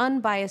use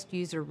unbiased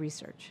user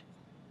research.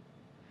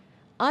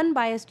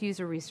 Unbiased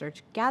user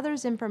research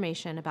gathers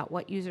information about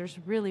what users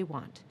really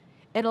want.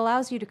 It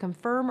allows you to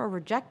confirm or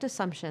reject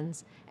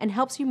assumptions and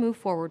helps you move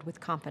forward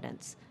with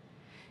confidence.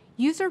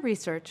 User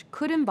research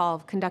could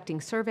involve conducting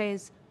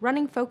surveys,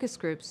 running focus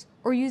groups,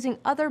 or using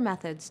other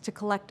methods to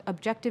collect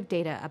objective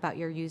data about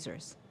your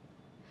users.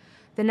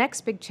 The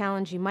next big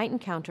challenge you might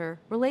encounter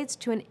relates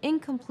to an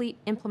incomplete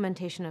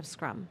implementation of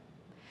Scrum.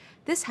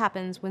 This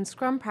happens when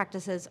Scrum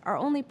practices are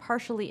only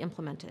partially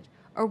implemented,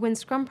 or when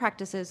Scrum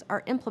practices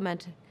are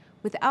implemented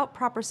without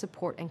proper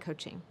support and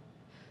coaching.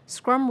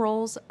 Scrum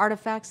roles,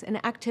 artifacts,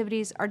 and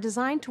activities are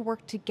designed to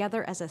work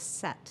together as a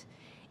set.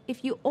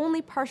 If you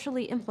only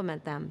partially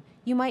implement them,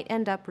 you might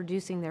end up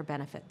reducing their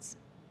benefits.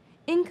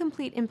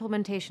 Incomplete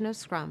implementation of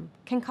Scrum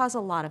can cause a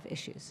lot of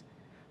issues.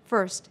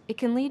 First, it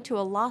can lead to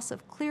a loss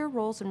of clear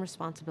roles and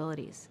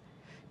responsibilities.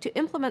 To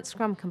implement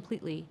Scrum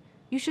completely,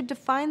 you should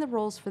define the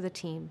roles for the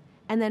team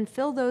and then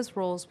fill those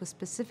roles with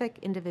specific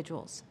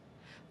individuals.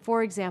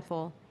 For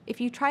example, if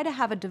you try to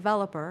have a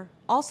developer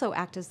also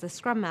act as the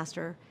Scrum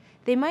Master,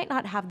 they might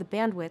not have the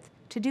bandwidth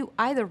to do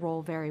either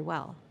role very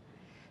well.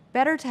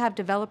 Better to have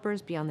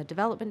developers be on the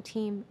development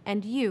team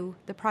and you,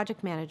 the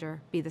project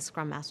manager, be the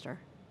Scrum Master.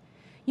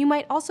 You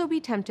might also be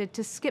tempted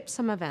to skip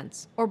some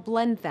events or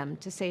blend them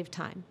to save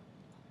time.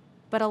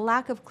 But a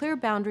lack of clear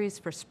boundaries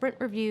for sprint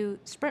review,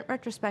 sprint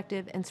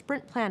retrospective, and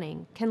sprint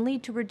planning can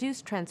lead to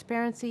reduced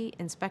transparency,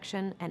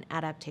 inspection, and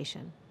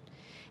adaptation.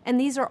 And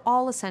these are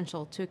all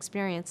essential to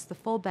experience the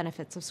full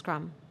benefits of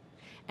Scrum.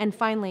 And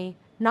finally,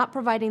 not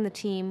providing the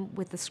team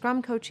with the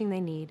Scrum coaching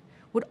they need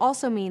would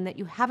also mean that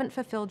you haven't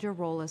fulfilled your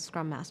role as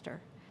Scrum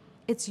Master.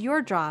 It's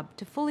your job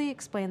to fully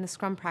explain the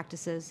Scrum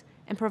practices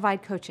and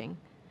provide coaching,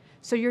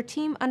 so your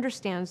team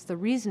understands the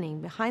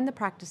reasoning behind the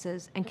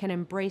practices and can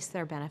embrace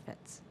their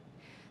benefits.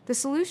 The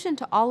solution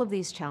to all of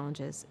these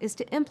challenges is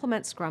to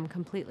implement Scrum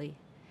completely.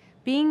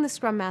 Being the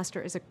Scrum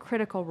Master is a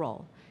critical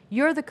role.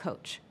 You're the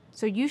coach,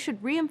 so you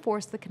should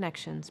reinforce the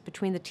connections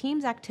between the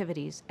team's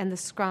activities and the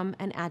Scrum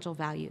and Agile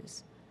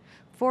values.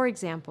 For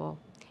example,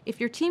 if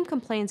your team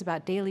complains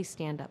about daily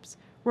stand-ups,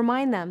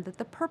 remind them that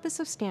the purpose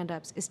of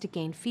stand-ups is to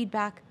gain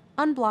feedback,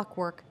 unblock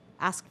work,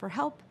 ask for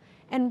help,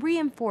 and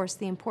reinforce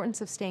the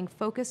importance of staying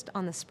focused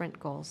on the sprint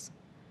goals.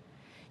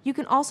 You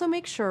can also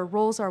make sure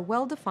roles are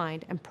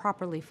well-defined and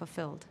properly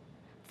fulfilled.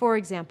 For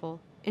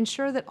example,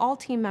 ensure that all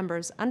team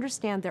members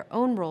understand their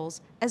own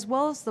roles as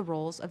well as the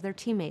roles of their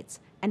teammates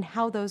and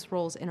how those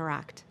roles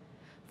interact.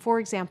 For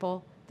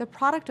example, the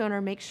product owner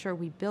makes sure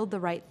we build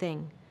the right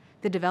thing,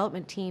 the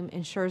development team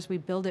ensures we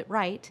build it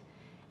right,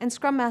 and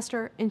Scrum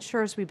Master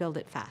ensures we build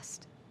it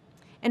fast.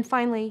 And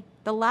finally,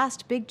 the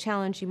last big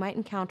challenge you might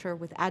encounter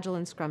with Agile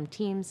and Scrum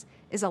teams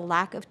is a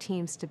lack of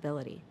team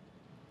stability.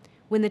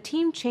 When the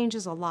team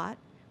changes a lot,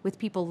 with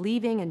people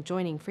leaving and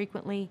joining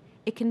frequently,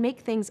 it can make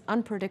things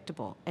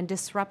unpredictable and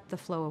disrupt the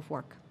flow of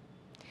work.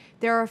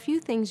 There are a few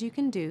things you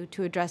can do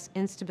to address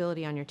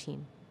instability on your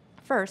team.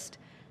 First,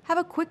 have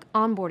a quick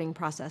onboarding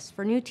process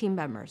for new team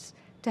members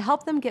to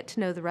help them get to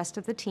know the rest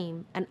of the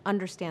team and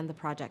understand the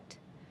project.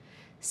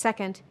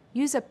 Second,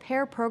 use a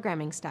pair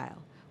programming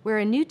style, where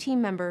a new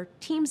team member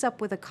teams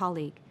up with a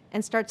colleague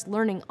and starts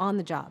learning on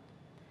the job.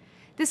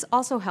 This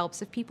also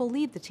helps if people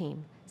leave the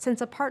team,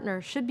 since a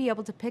partner should be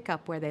able to pick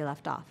up where they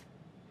left off.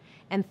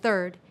 And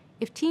third,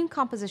 if team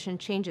composition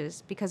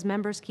changes because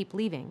members keep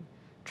leaving,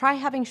 try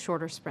having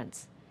shorter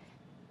sprints.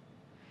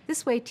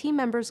 This way, team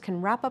members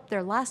can wrap up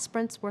their last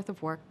sprint's worth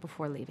of work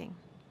before leaving.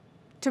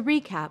 To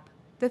recap,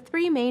 the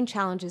three main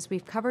challenges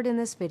we've covered in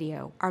this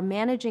video are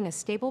managing a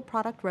stable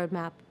product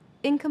roadmap,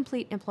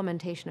 incomplete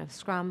implementation of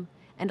Scrum,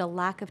 and a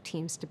lack of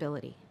team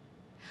stability.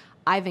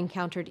 I've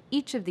encountered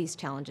each of these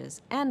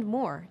challenges and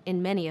more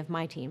in many of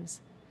my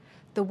teams.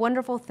 The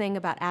wonderful thing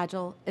about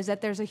Agile is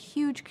that there's a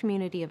huge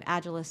community of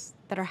Agilists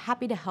that are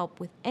happy to help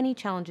with any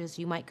challenges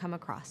you might come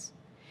across.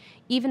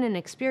 Even an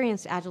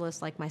experienced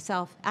Agilist like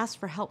myself asks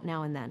for help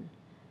now and then.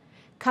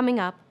 Coming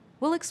up,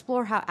 we'll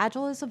explore how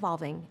Agile is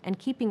evolving and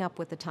keeping up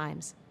with the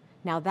times.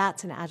 Now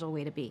that's an Agile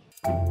way to be.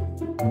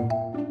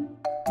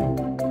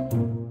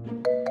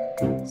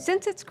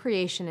 Since its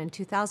creation in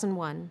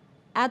 2001,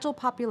 Agile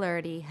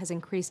popularity has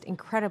increased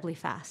incredibly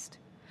fast.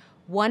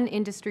 One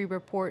industry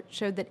report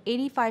showed that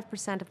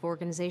 85% of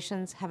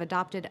organizations have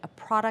adopted a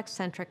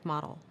product-centric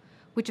model,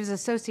 which is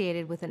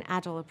associated with an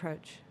Agile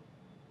approach.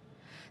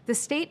 The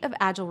State of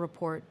Agile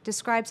report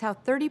describes how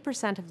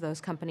 30% of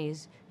those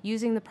companies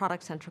using the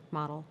product-centric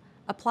model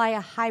apply a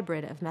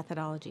hybrid of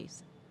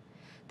methodologies.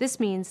 This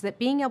means that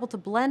being able to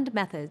blend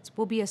methods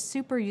will be a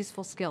super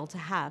useful skill to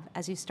have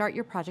as you start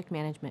your project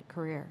management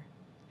career.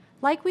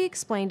 Like we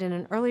explained in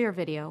an earlier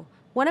video,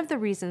 one of the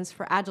reasons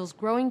for Agile's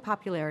growing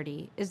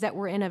popularity is that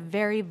we're in a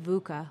very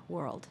VUCA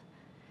world.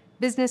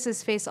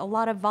 Businesses face a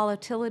lot of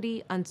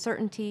volatility,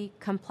 uncertainty,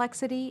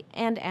 complexity,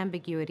 and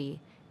ambiguity,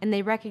 and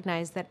they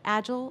recognize that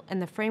Agile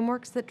and the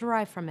frameworks that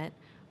derive from it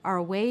are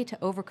a way to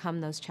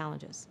overcome those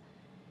challenges.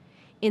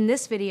 In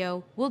this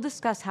video, we'll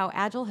discuss how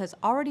Agile has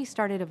already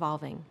started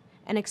evolving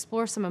and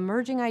explore some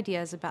emerging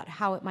ideas about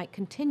how it might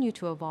continue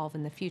to evolve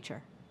in the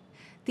future.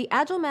 The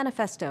Agile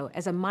Manifesto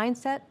as a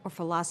mindset or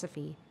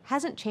philosophy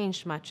hasn't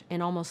changed much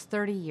in almost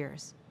 30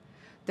 years.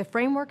 The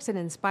frameworks it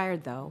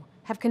inspired, though,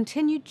 have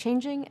continued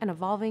changing and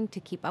evolving to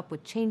keep up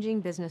with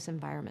changing business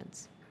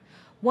environments.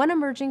 One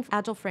emerging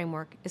Agile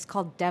framework is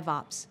called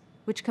DevOps,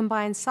 which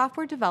combines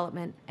software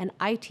development and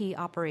IT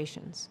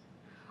operations.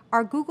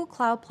 Our Google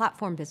Cloud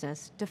Platform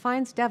business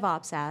defines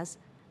DevOps as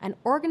an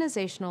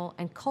organizational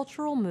and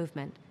cultural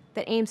movement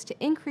that aims to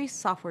increase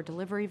software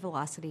delivery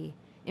velocity,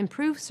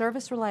 improve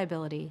service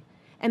reliability,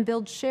 and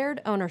build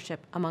shared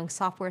ownership among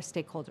software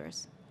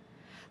stakeholders.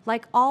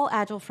 Like all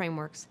Agile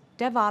frameworks,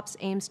 DevOps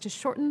aims to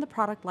shorten the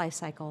product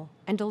lifecycle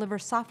and deliver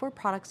software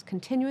products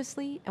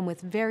continuously and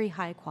with very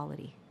high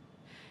quality.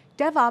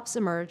 DevOps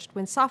emerged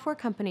when software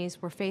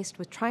companies were faced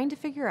with trying to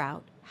figure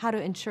out how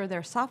to ensure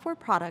their software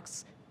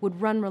products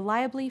would run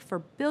reliably for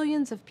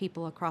billions of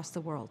people across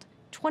the world,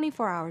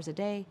 24 hours a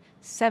day,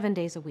 7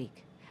 days a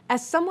week.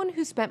 As someone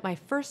who spent my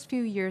first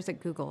few years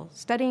at Google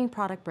studying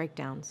product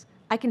breakdowns,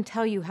 I can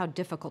tell you how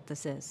difficult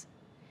this is.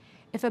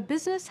 If a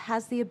business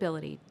has the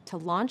ability to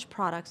launch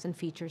products and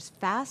features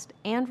fast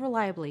and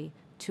reliably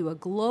to a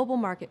global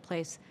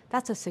marketplace,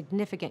 that's a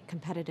significant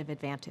competitive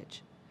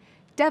advantage.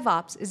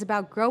 DevOps is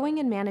about growing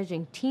and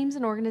managing teams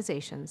and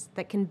organizations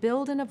that can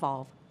build and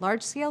evolve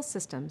large-scale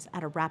systems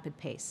at a rapid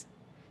pace.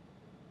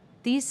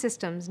 These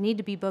systems need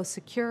to be both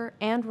secure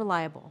and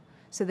reliable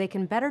so they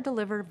can better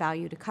deliver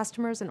value to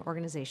customers and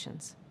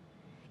organizations.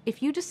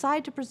 If you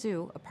decide to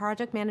pursue a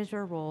project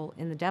manager role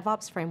in the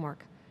DevOps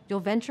framework, you'll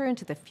venture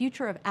into the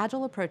future of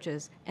Agile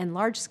approaches and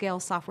large-scale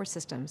software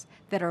systems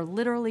that are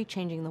literally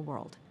changing the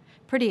world.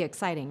 Pretty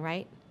exciting,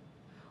 right?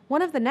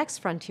 One of the next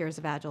frontiers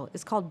of Agile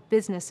is called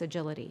business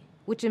agility,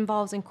 which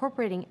involves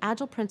incorporating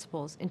Agile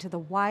principles into the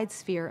wide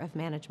sphere of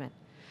management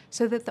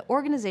so that the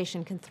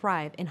organization can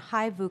thrive in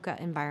high VUCA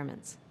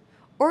environments.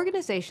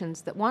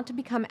 Organizations that want to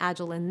become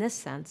Agile in this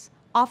sense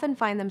often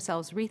find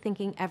themselves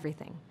rethinking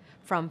everything,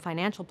 from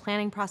financial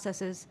planning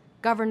processes,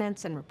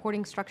 governance and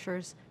reporting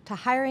structures, to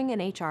hiring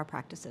and HR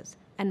practices,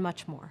 and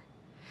much more.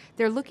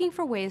 They're looking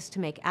for ways to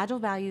make Agile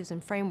values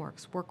and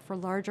frameworks work for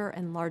larger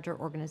and larger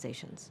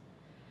organizations.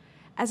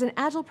 As an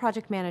Agile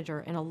project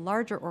manager in a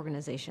larger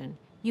organization,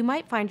 you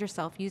might find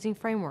yourself using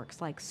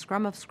frameworks like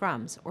Scrum of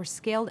Scrums or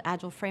Scaled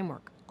Agile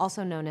Framework,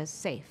 also known as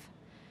SAFe.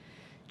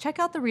 Check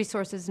out the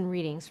resources and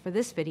readings for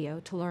this video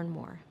to learn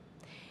more.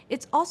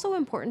 It's also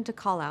important to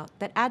call out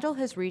that Agile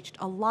has reached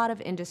a lot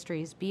of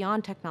industries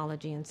beyond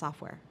technology and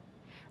software.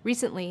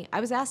 Recently, I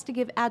was asked to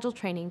give Agile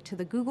training to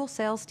the Google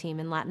sales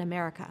team in Latin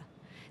America.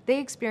 They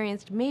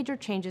experienced major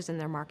changes in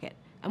their market,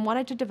 and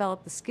wanted to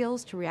develop the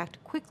skills to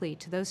react quickly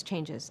to those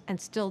changes and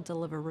still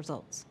deliver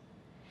results.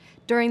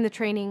 During the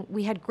training,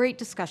 we had great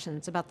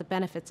discussions about the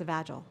benefits of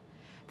Agile.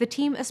 The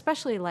team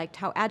especially liked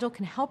how Agile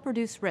can help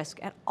reduce risk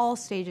at all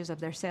stages of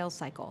their sales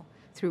cycle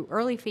through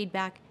early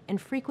feedback and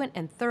frequent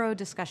and thorough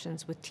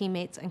discussions with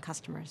teammates and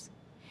customers.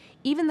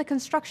 Even the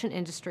construction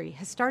industry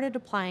has started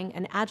applying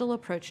an Agile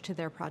approach to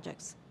their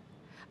projects.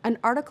 An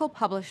article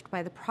published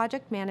by the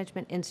Project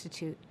Management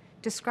Institute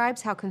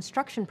describes how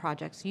construction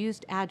projects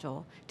used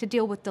Agile to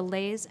deal with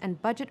delays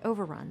and budget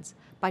overruns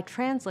by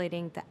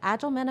translating the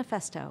Agile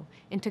Manifesto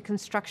into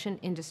construction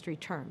industry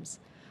terms,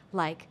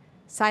 like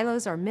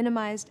silos are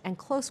minimized and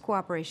close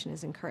cooperation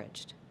is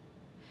encouraged.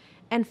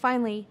 And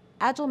finally,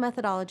 Agile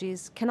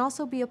methodologies can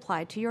also be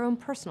applied to your own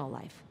personal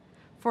life.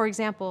 For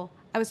example,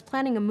 I was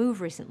planning a move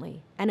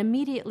recently and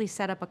immediately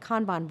set up a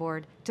Kanban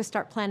board to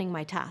start planning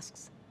my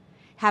tasks.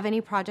 Have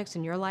any projects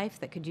in your life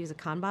that could use a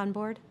Kanban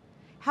board?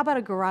 How about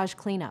a garage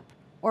cleanup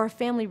or a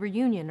family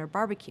reunion or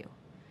barbecue?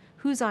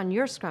 Who's on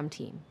your Scrum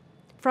team?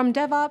 From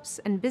DevOps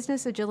and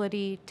business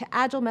agility to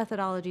Agile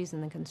methodologies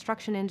in the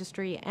construction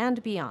industry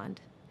and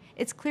beyond,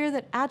 it's clear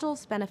that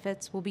Agile's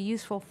benefits will be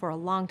useful for a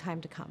long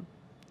time to come.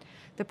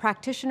 The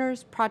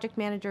practitioners, project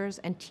managers,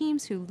 and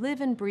teams who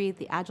live and breathe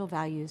the Agile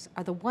values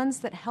are the ones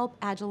that help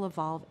Agile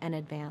evolve and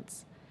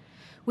advance,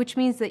 which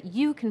means that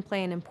you can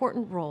play an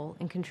important role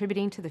in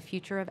contributing to the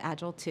future of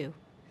Agile too.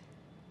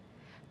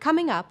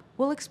 Coming up,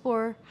 we'll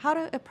explore how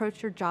to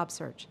approach your job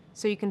search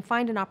so you can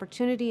find an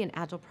opportunity in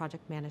Agile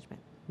project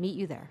management. Meet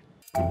you there.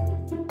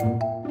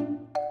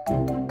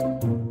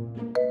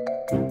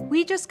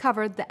 We just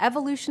covered the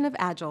evolution of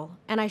Agile,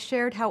 and I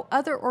shared how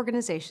other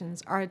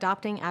organizations are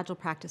adopting Agile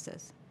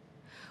practices.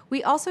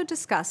 We also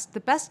discussed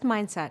the best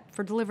mindset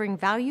for delivering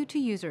value to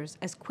users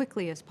as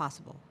quickly as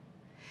possible.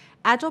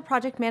 Agile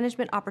project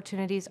management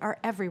opportunities are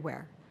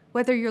everywhere,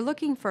 whether you're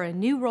looking for a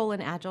new role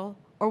in Agile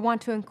or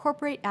want to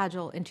incorporate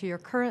Agile into your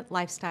current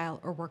lifestyle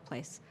or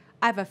workplace.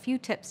 I have a few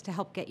tips to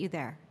help get you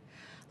there.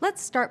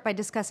 Let's start by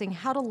discussing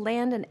how to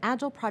land an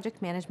Agile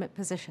project management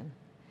position.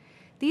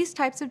 These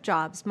types of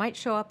jobs might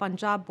show up on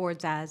job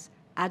boards as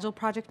Agile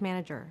Project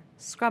Manager,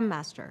 Scrum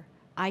Master,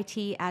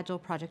 IT Agile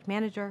Project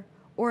Manager,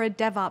 or a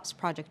DevOps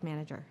Project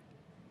Manager.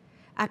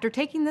 After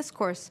taking this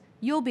course,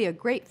 you'll be a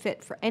great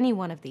fit for any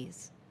one of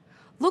these.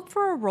 Look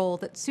for a role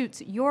that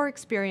suits your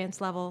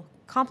experience level,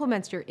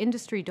 complements your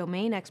industry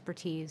domain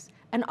expertise,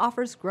 and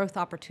offers growth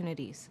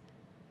opportunities.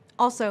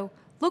 Also,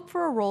 look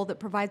for a role that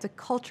provides a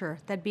culture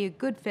that'd be a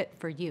good fit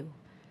for you.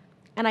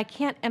 And I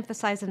can't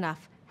emphasize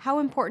enough how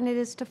important it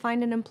is to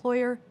find an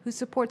employer who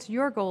supports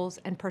your goals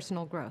and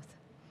personal growth.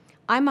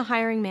 I'm a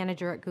hiring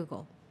manager at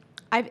Google.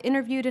 I've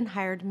interviewed and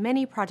hired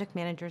many project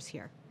managers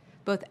here,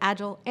 both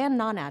Agile and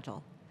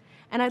non-Agile.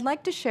 And I'd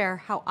like to share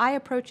how I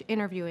approach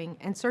interviewing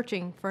and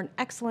searching for an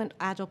excellent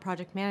Agile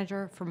project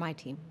manager for my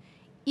team.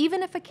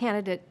 Even if a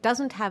candidate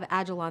doesn't have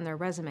Agile on their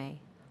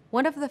resume,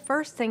 one of the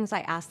first things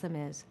I ask them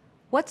is,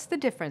 what's the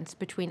difference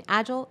between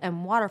Agile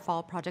and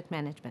waterfall project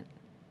management?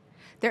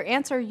 Their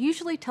answer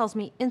usually tells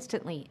me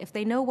instantly if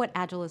they know what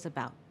Agile is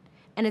about,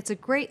 and it's a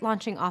great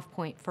launching off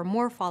point for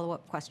more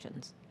follow-up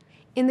questions.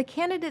 In the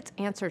candidate's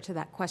answer to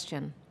that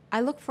question,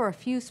 I look for a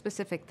few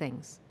specific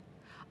things.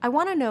 I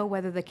want to know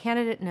whether the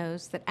candidate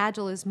knows that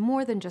Agile is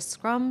more than just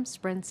Scrum,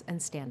 sprints,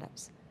 and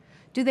stand-ups.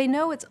 Do they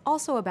know it's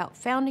also about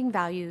founding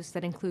values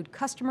that include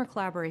customer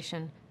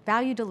collaboration,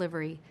 value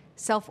delivery,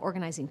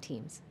 self-organizing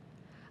teams?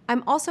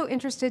 I'm also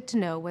interested to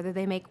know whether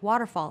they make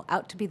waterfall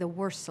out to be the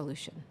worst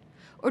solution.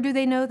 Or do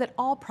they know that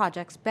all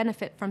projects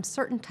benefit from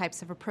certain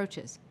types of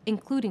approaches,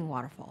 including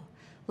waterfall,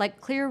 like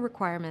clear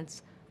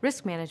requirements,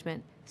 risk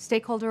management,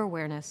 stakeholder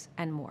awareness,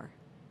 and more?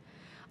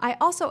 I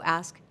also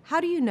ask, how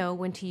do you know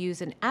when to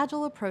use an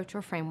Agile approach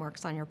or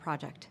frameworks on your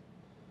project?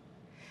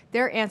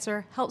 Their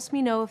answer helps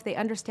me know if they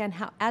understand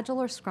how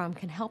Agile or Scrum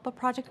can help a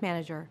project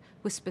manager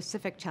with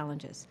specific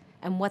challenges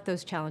and what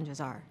those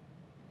challenges are.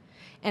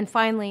 And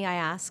finally, I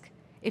ask,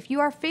 if you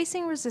are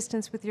facing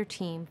resistance with your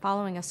team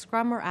following a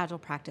Scrum or Agile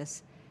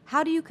practice,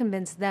 how do you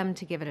convince them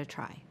to give it a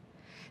try?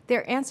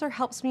 Their answer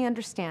helps me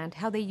understand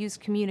how they use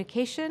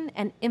communication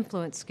and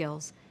influence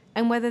skills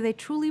and whether they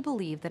truly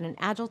believe that an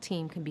Agile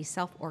team can be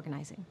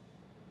self-organizing.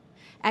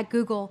 At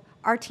Google,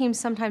 our teams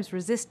sometimes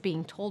resist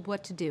being told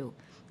what to do,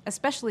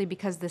 especially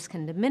because this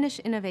can diminish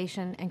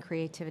innovation and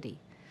creativity.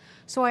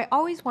 So I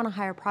always want to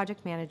hire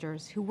project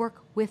managers who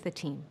work with the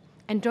team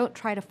and don't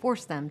try to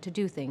force them to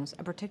do things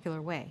a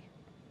particular way.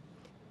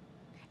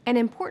 An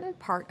important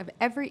part of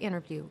every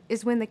interview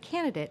is when the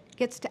candidate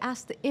gets to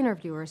ask the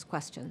interviewers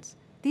questions.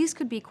 These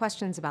could be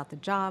questions about the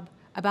job,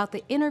 about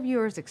the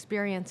interviewer's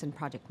experience in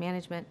project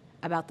management,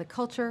 about the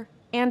culture,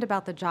 and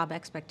about the job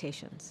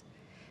expectations.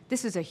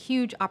 This is a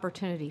huge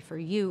opportunity for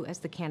you as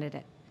the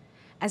candidate.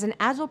 As an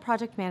Agile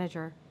project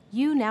manager,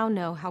 you now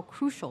know how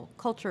crucial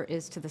culture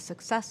is to the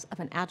success of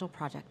an Agile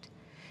project.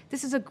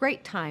 This is a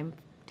great time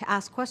to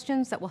ask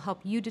questions that will help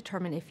you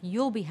determine if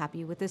you'll be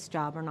happy with this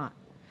job or not.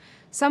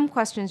 Some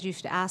questions you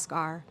should ask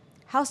are,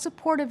 how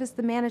supportive is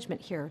the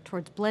management here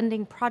towards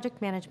blending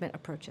project management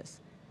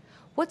approaches?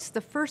 What's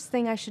the first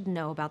thing I should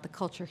know about the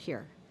culture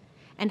here?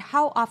 And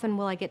how often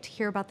will I get to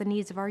hear about the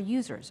needs of our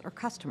users or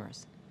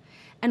customers?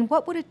 And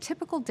what would a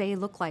typical day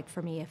look like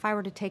for me if I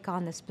were to take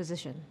on this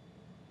position?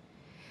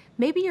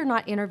 Maybe you're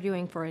not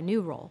interviewing for a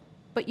new role,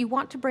 but you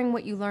want to bring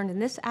what you learned in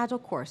this Agile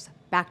course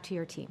back to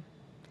your team.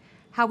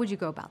 How would you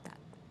go about that?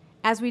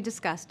 As we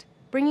discussed,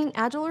 bringing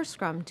Agile or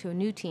Scrum to a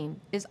new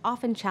team is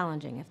often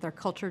challenging if their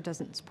culture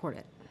doesn't support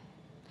it.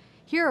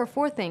 Here are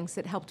 4 things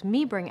that helped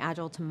me bring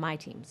Agile to my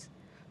teams.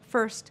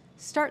 First,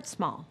 start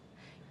small.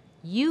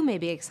 You may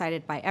be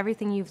excited by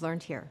everything you've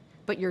learned here,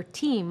 but your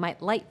team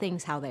might like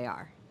things how they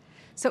are.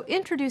 So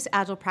introduce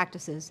Agile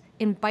practices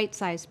in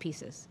bite-sized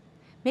pieces.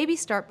 Maybe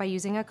start by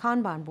using a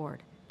Kanban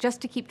board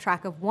just to keep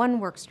track of one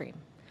work stream,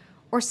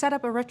 or set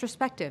up a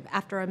retrospective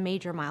after a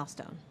major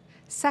milestone.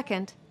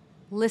 Second,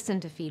 listen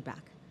to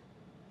feedback.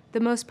 The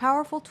most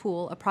powerful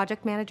tool a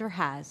project manager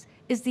has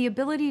is the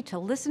ability to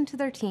listen to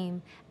their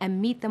team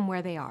and meet them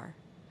where they are.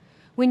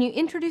 When you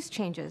introduce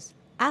changes,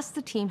 ask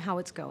the team how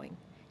it's going,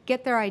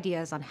 get their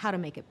ideas on how to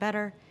make it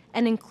better,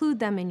 and include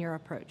them in your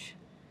approach.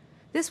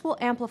 This will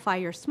amplify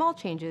your small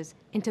changes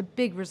into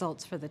big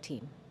results for the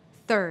team.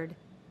 Third,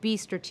 be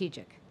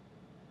strategic.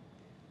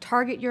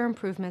 Target your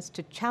improvements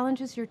to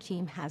challenges your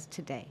team has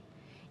today.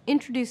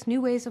 Introduce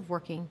new ways of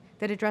working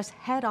that address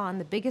head-on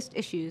the biggest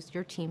issues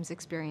your team's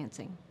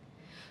experiencing.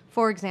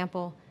 For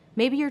example,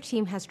 maybe your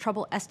team has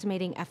trouble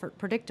estimating effort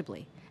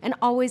predictably and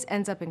always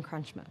ends up in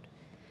crunch mode.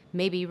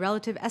 Maybe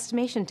relative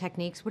estimation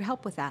techniques would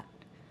help with that.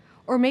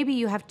 Or maybe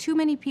you have too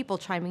many people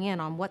chiming in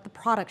on what the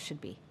product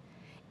should be.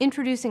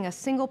 Introducing a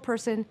single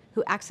person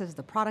who acts as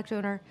the product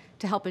owner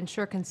to help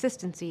ensure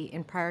consistency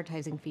in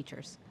prioritizing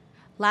features.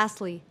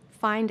 Lastly,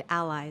 find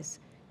allies.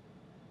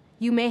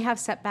 You may have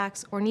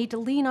setbacks or need to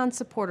lean on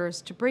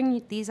supporters to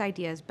bring these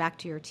ideas back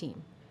to your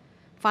team.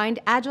 Find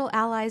Agile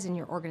allies in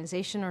your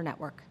organization or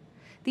network.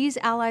 These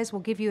allies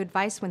will give you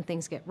advice when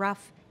things get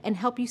rough and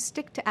help you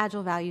stick to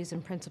Agile values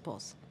and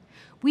principles.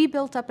 We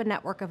built up a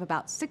network of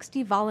about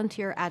 60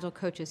 volunteer Agile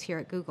coaches here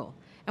at Google,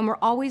 and we're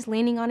always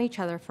leaning on each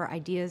other for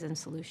ideas and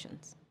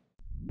solutions.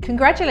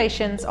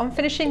 Congratulations on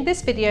finishing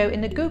this video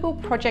in the Google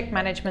Project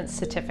Management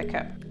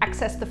Certificate.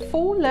 Access the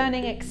full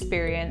learning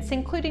experience,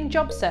 including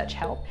job search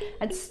help,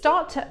 and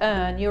start to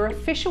earn your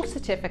official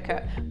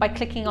certificate by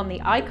clicking on the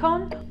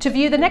icon. To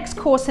view the next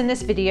course in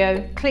this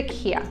video, click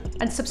here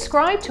and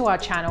subscribe to our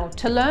channel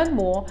to learn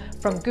more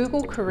from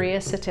Google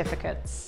Career Certificates.